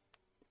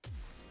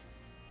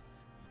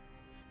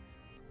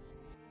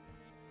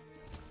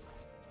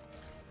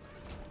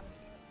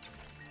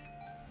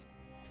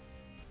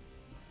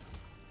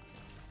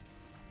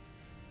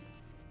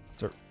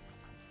 Sir.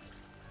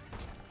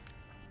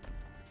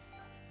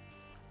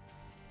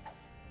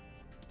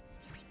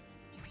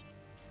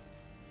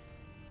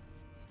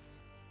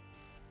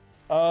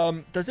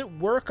 Does it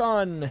work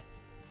on...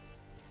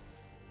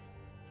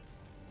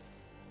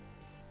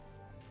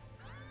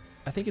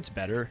 I think it's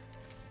better.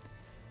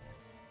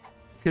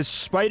 Because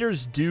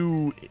spiders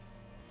do...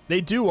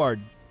 They do our...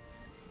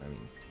 I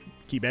mean,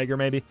 key beggar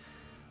maybe.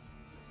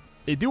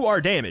 They do our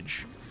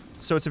damage.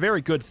 So it's a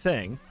very good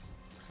thing.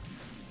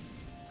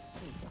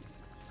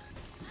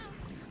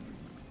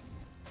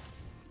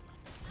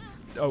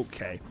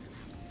 Okay.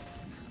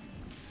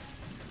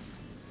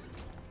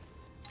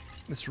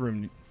 This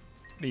room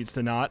needs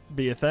to not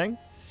be a thing.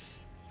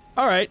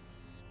 All right.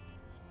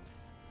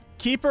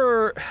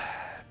 Keeper...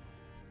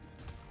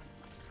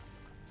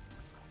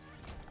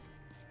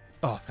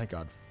 Oh, thank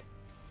God.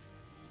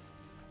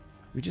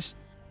 We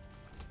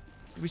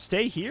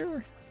stay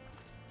here?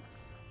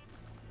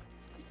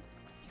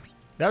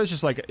 That was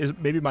just like,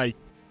 maybe my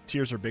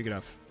tears are big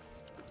enough.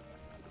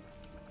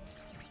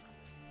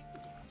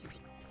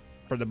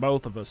 For the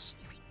both of us.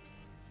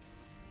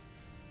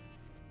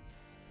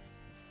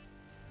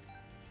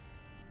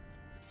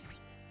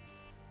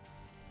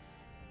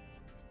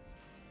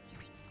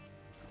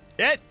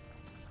 It.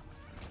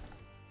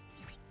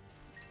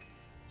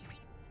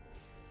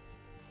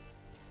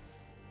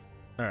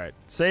 All right,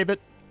 save it.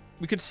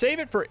 We could save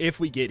it for if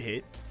we get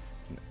hit.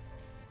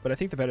 But I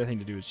think the better thing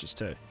to do is just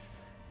to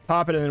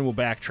pop it and then we'll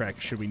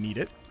backtrack should we need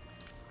it.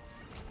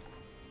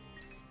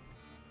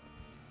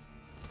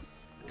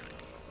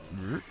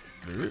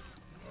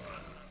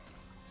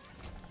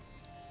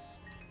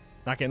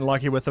 Not getting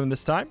lucky with them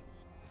this time.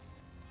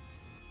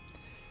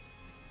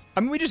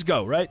 I mean, we just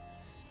go, right?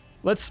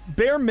 Let's,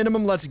 bare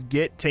minimum, let's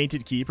get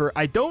Tainted Keeper.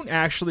 I don't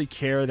actually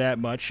care that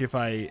much if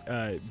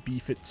I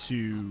beef it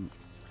to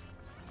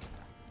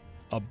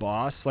a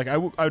boss. Like, I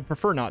would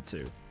prefer not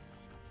to.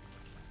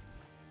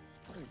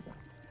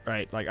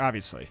 Right, like,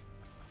 obviously.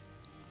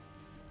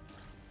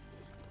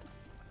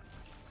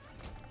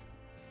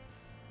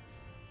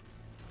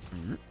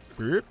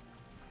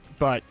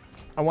 But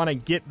I want to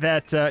get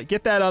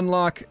that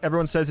unlock.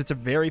 Everyone says it's a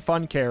very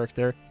fun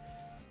character.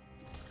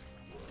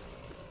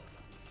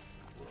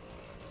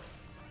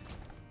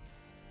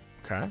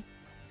 Okay.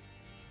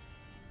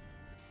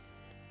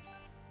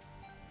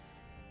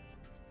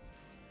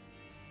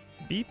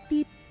 Beep,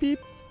 beep, beep.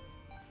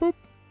 Boop.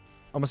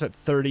 Almost at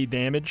 30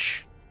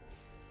 damage.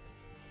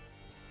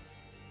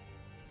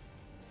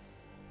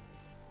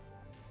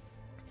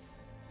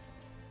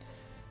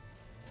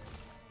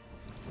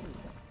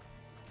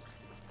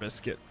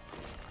 Biscuit.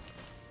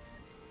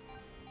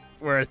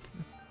 Worth.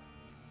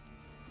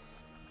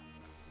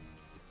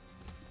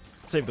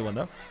 Save the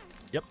window.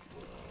 Yep.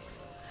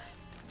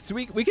 So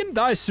we can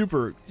die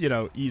super, you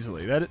know,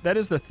 easily. That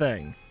is the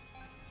thing.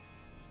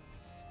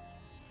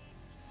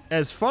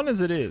 As fun as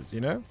it is,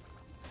 you know?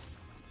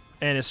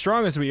 And as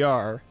strong as we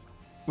are,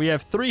 we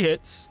have 3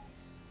 hits.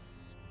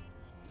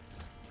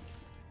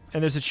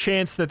 And there's a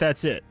chance that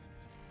that's it.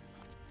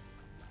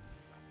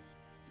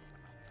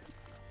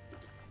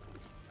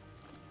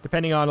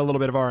 Depending on a little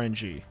bit of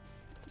RNG.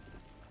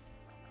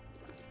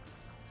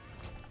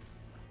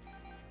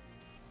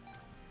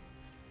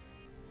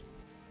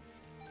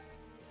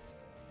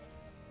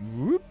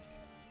 Whoop.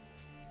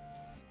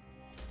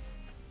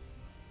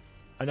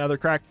 Another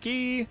crack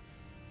key. You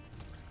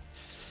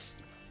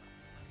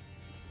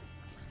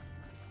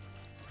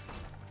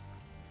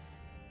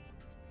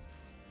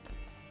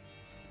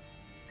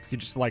could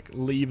just, like,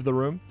 leave the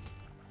room.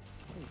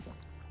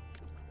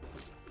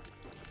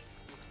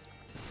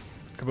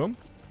 Kaboom.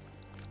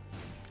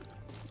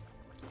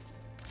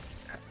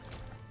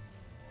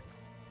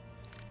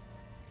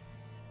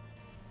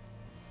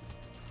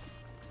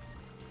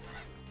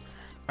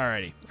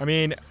 Alrighty. I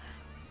mean,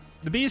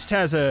 the beast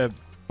has a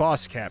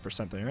boss cap or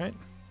something, right?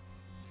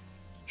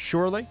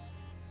 Surely.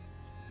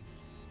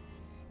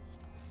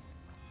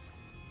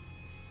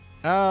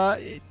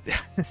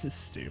 This is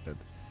stupid.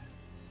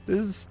 This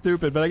is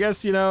stupid, but I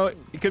guess, you know,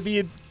 it could be,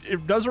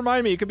 it does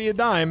remind me, it could be a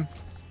dime.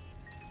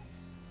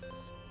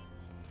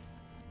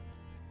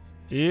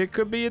 It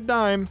could be a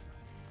dime.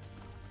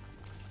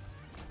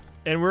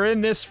 And we're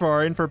in this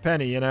far, in for a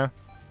penny, you know?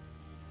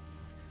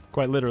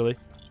 Quite literally.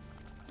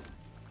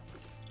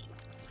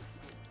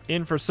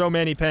 In for so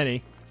many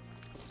penny.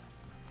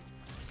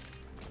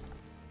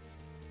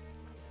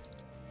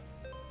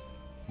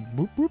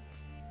 Boop, boop.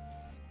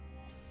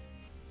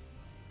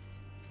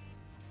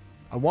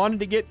 I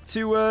wanted to get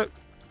to,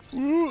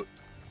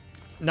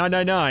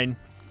 999.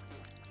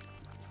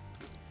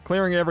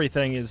 Clearing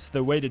everything is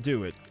the way to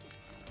do it.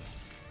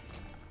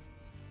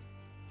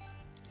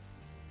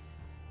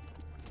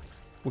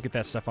 We'll get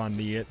that stuff on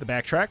the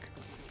backtrack.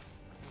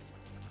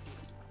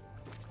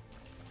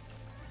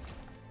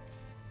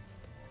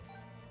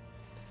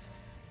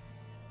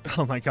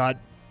 Oh my god.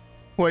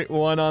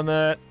 0.1 on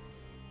that.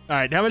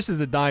 Alright, how much does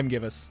the dime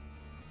give us?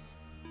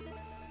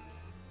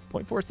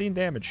 0.14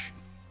 damage.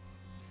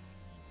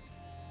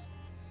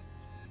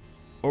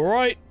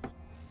 Alright.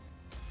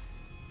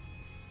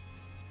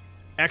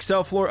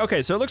 XL floor.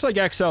 Okay, so it looks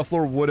like XL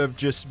floor would have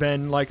just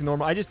been like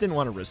normal. I just didn't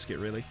want to risk it,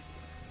 really.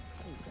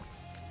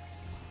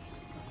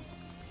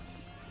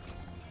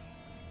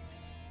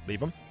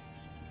 Leave him.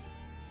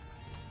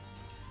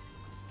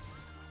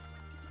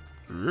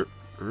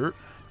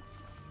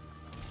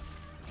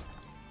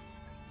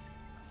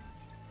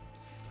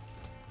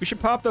 We should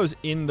pop those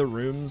in the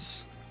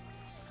rooms.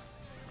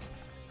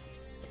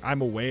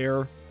 I'm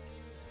aware.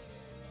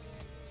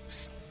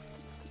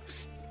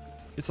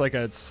 It's like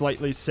a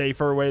slightly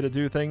safer way to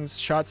do things.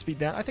 Shot speed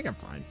down. I think I'm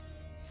fine.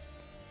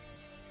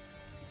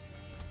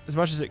 As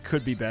much as it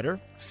could be better.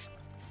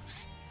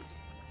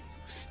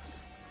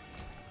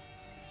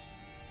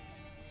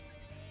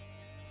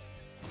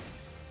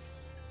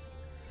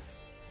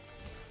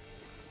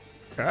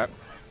 Okay.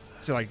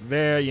 So like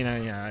there, you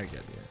know, yeah, I get you.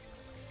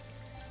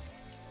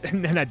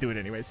 And then I do it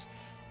anyways.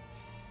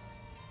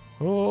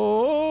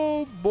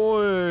 Oh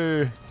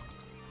boy.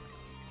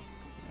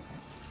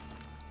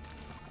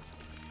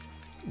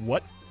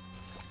 What?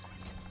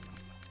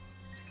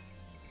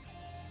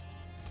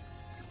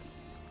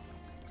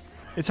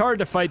 It's hard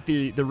to fight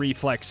the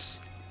reflex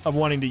of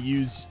wanting to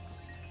use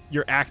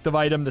your active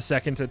item the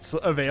second it's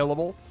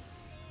available.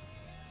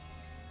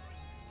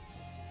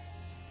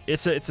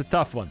 It's a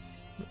tough one.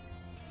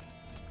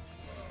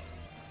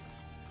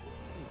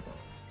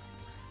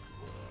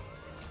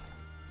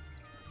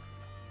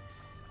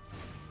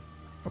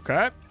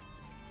 Okay.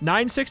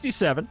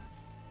 967.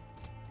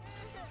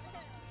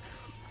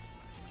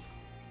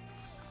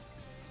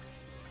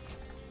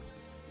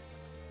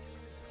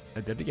 I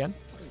did it again.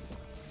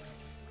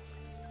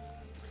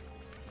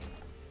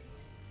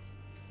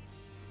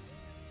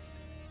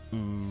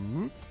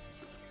 Ooh.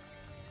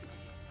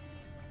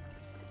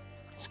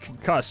 It's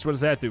concussed. What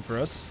does that do for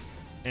us?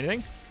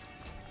 Anything?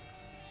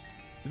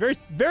 Very,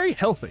 very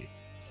healthy.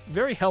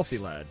 Very healthy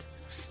lad.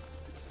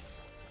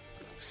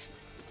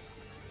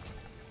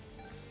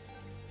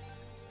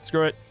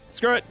 Screw it.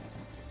 Screw it.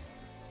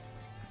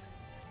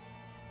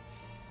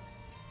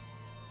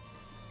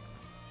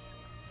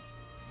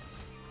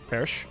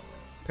 Perish.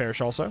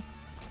 Perish also.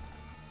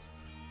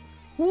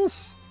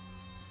 Oof.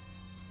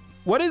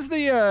 What is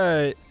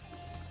the,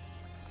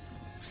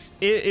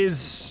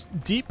 Is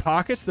Deep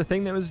Pockets the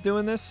thing that was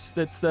doing this?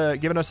 That's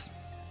giving us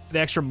the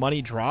extra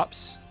money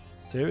drops,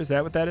 too? Is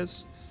that what that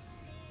is?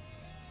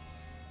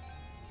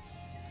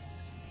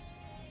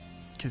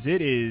 Because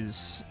it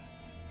is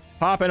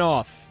popping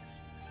off.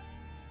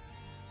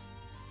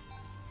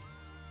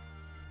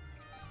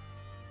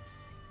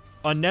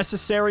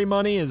 Unnecessary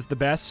money is the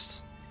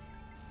best.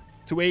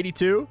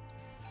 282.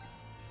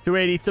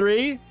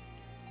 283.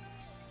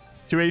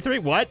 283.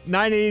 What?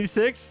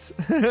 986?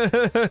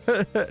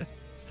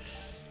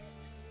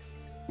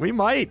 We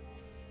might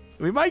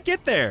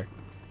get there.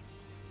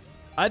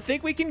 I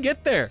think we can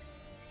get there.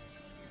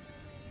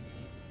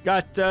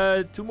 Got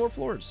 2 more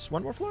floors.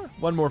 1 more floor?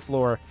 1 more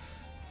floor.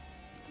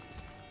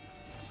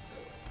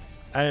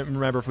 I don't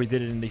remember if we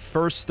did it in the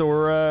first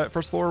floor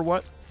or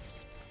what.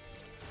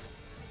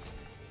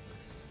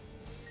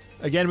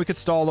 Again, we could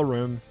stall a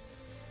room.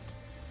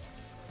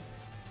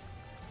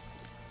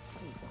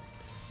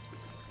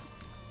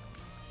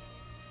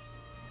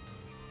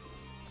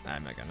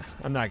 I'm not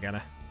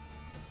gonna.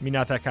 I mean,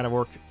 not that kind of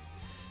work.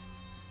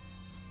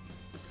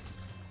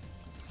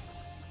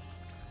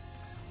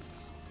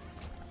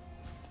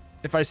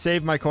 If I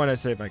save my coin, I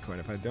save my coin.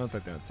 If I don't, I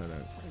don't.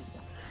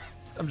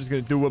 I'm just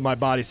gonna do what my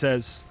body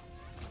says.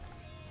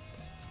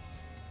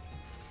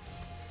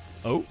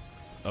 Oh.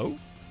 Oh.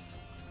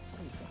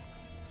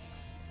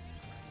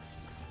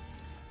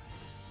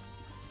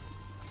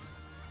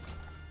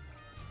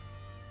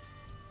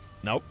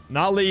 Nope.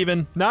 Not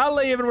leaving. Not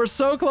leaving. We're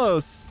so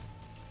close.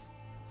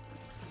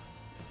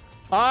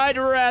 I'd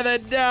rather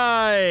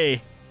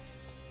die.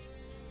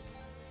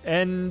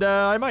 And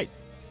I might.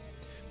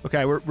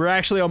 Okay, we're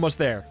actually almost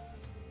there.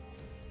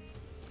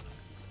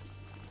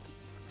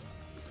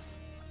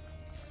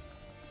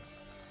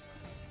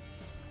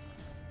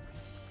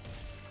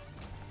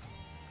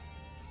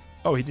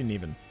 Oh, he didn't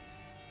even.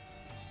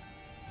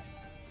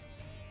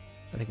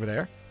 I think we're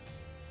there.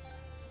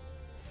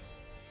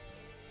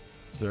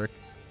 Is there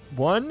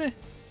 1,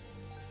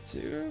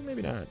 2,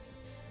 maybe not.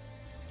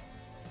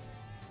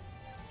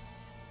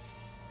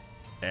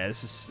 Yeah,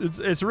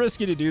 it's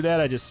risky to do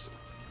that.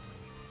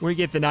 When we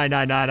get the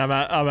 999,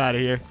 I'm out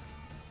of here.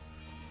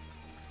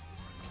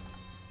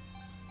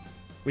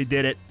 We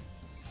did it.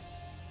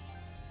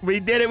 We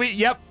did it.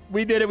 Yep,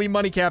 we did it. We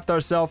money capped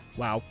ourselves.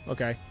 Wow.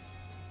 Okay.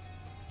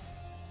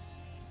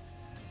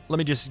 Let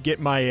me just get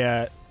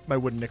my my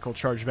wooden nickel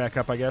charged back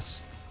up, I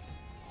guess.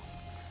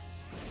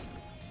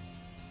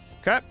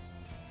 Okay.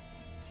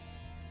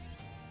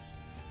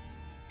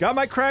 Got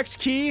my cracked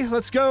key.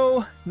 Let's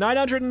go.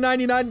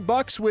 999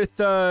 bucks with,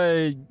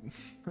 I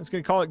was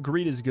going to call it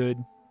Greed is Good.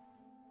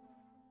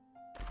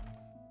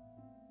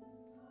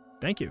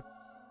 Thank you.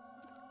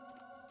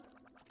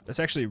 That's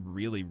actually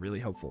really, really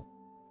helpful.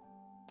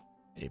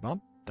 A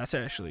bomb? That's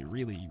actually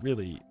really,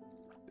 really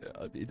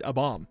a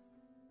bomb.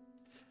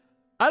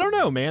 I don't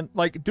know, man.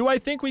 Like, do I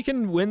think we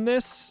can win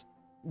this?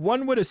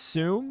 One would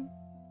assume.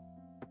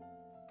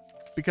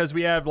 Because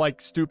we have,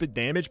 like, stupid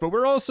damage, but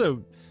we're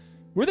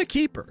the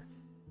keeper.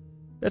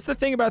 That's the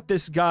thing about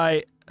this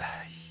guy.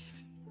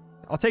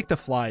 I'll take the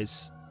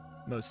flies,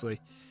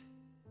 mostly.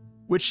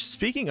 Which,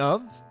 speaking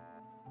of...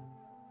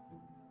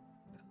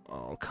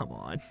 Oh, come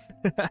on.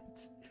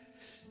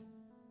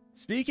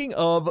 Speaking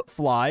of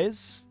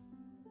flies,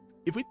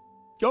 if we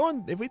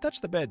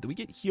touch the bed, do we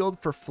get healed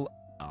for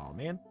Oh,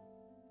 man.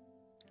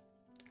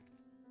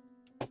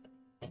 I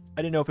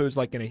didn't know if it was,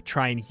 like, going to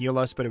try and heal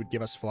us, but it would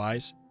give us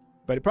flies.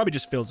 But it probably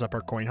just fills up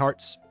our coin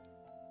hearts.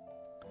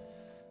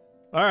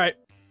 All right.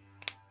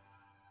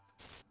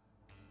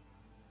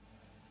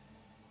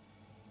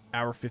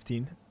 Hour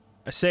 15.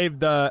 I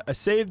saved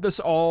us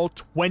all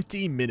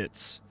 20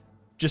 minutes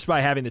just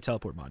by having the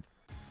teleport mod.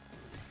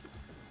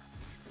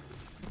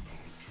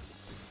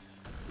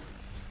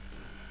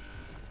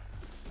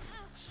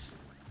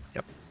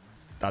 Yep.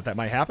 Thought that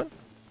might happen.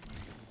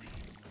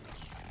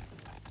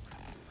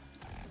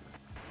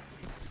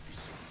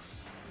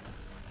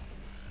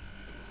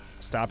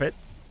 Stop it.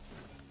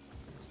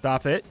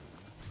 Stop it.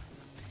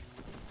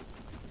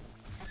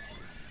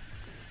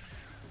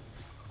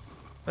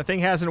 The thing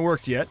hasn't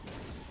worked yet.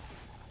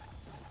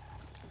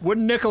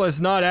 Wooden nickel has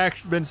not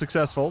been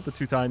successful the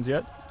 2 times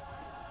yet.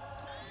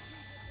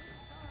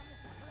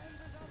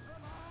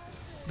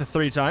 The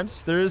 3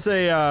 times. There is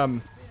a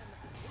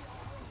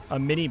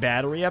mini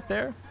battery up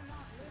there.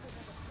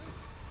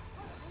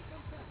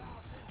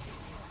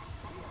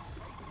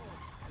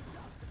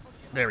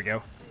 There we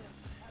go.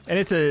 And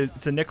it's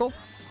a nickel.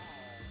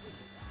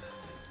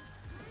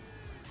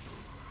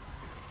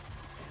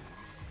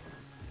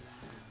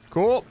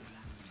 Cool.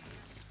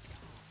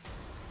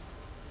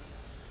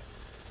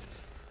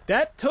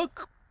 That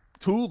took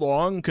too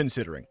long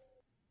considering.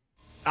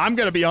 I'm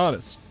gonna be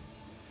honest.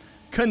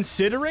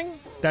 Considering,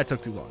 that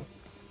took too long.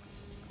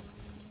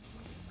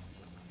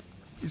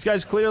 These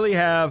guys clearly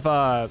have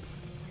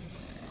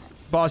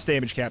boss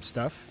damage cap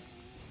stuff.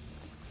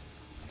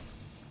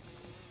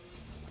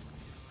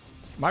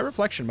 My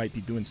reflection might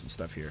be doing some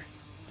stuff here.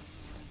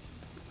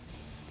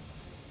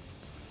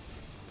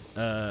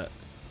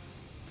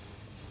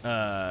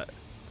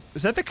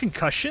 Is that the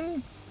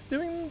concussion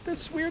doing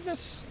this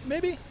weirdness,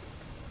 maybe?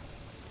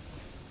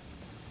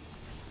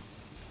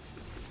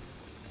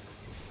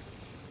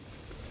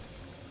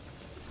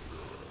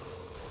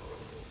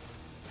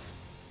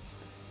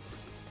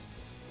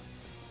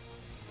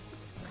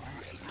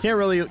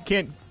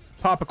 Can't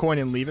pop a coin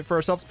and leave it for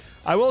ourselves.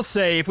 I will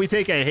say, if we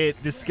take a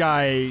hit, this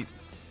guy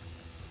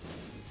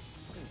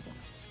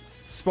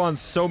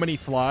spawns so many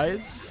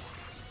flies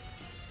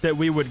that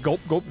we would gulp,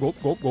 gulp,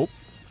 gulp, gulp, gulp.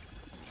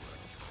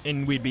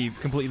 And we'd be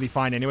completely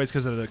fine anyways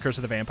because of the Curse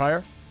of the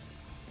Vampire.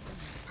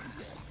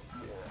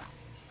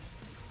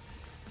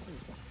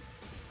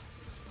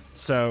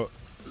 So,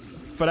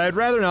 but I'd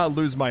rather not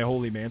lose my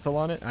Holy Mantle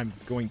on it. I'm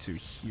going to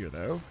here,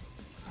 though.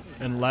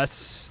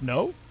 Unless,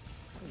 no?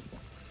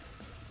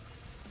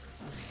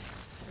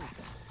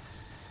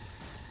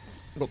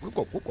 Go, go,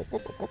 go, go, go,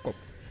 go, go, go.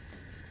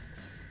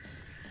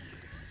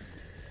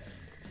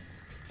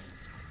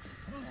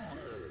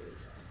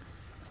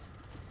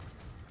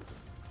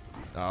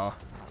 Oh.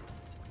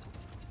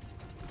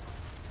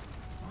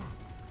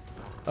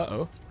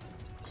 Uh-oh.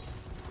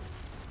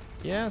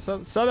 Yeah,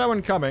 saw that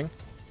one coming.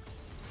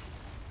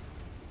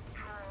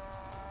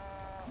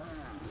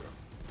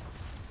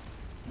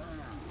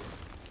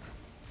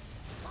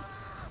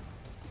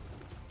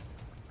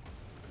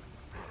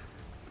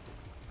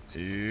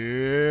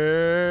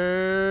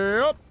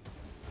 Yep.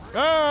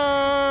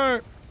 Ah!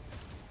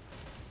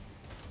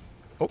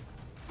 Oh,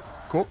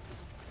 cool.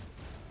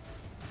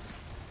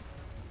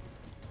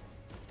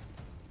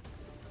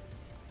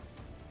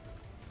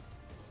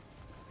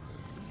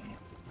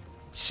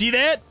 See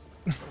that?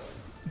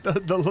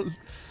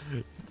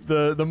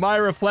 the my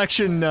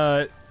reflection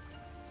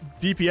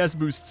DPS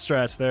boost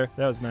strats there.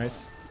 That was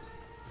nice.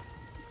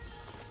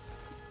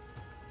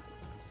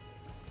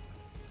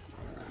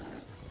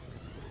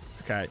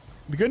 Okay.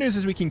 The good news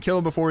is we can kill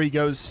him before he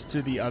goes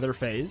to the other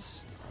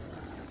phase,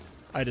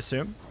 I'd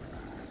assume.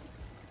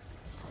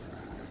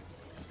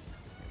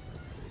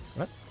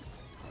 What?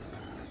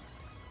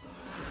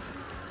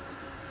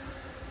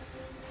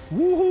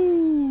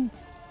 Woohoo!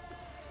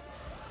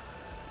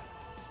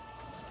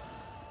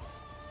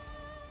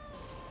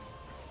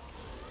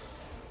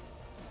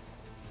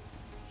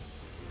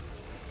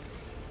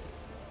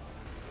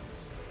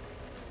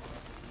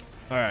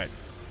 All right.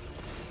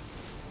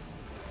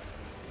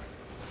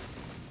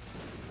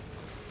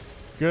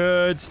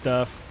 Good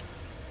stuff.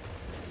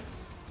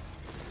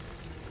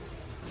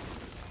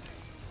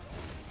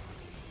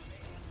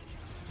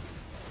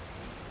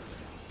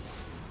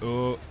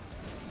 Oh.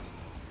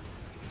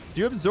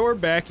 Do you absorb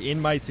back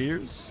in my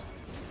tears?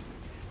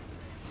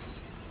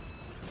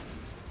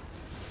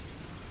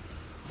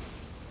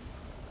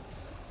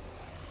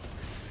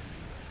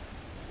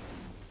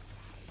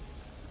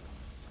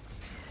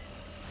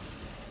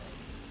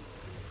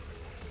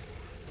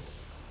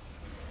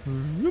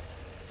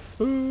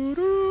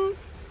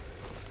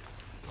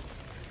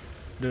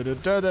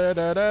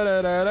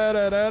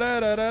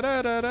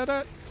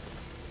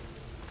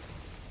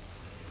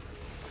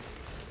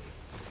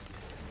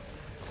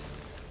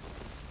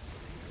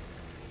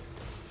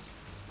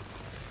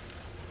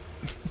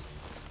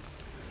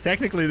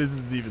 Technically, this is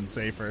even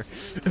safer.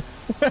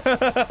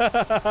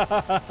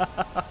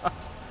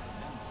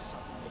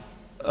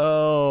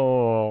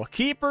 Oh,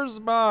 Keeper's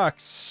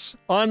Box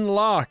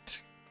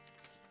unlocked.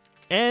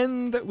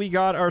 And we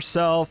got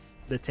ourselves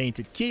the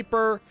Tainted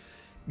Keeper,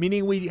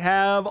 meaning we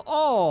have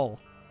all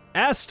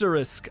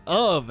asterisk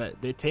of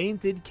the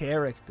tainted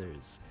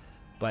characters.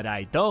 But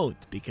I don't,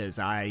 because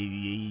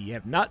I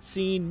have not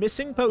seen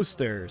Missing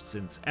Poster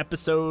since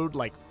episode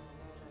like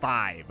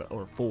 5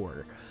 or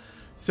 4.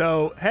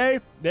 So, hey,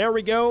 there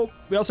we go.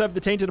 We also have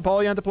the Tainted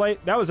Apollyon to play.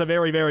 That was a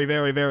very, very,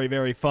 very, very,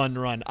 very fun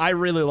run. I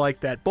really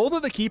like that. Both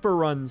of the Keeper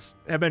runs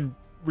have been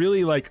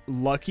really, like,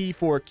 lucky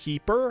for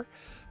Keeper.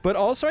 But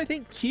also, I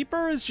think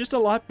Keeper is just a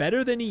lot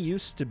better than he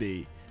used to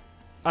be.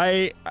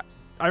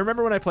 I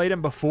remember when I played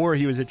him before,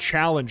 he was a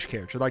challenge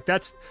character. Like,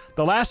 that's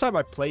the last time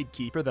I played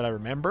Keeper that I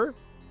remember.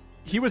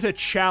 He was a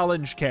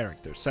challenge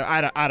character. So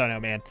I don't know,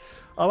 man.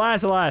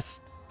 Alas.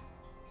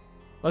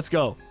 Let's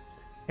go.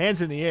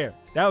 Hands in the air.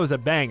 That was a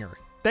banger.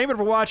 Thank you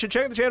for watching.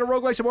 Check out the channel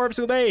roguelikes some more every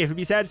single day. If you'd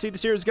be sad to see the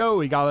series go,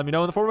 you gotta let me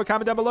know in the form of a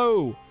comment down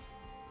below.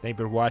 Thank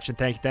you for watching.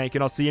 Thank you.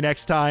 And I'll see you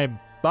next time.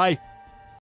 Bye.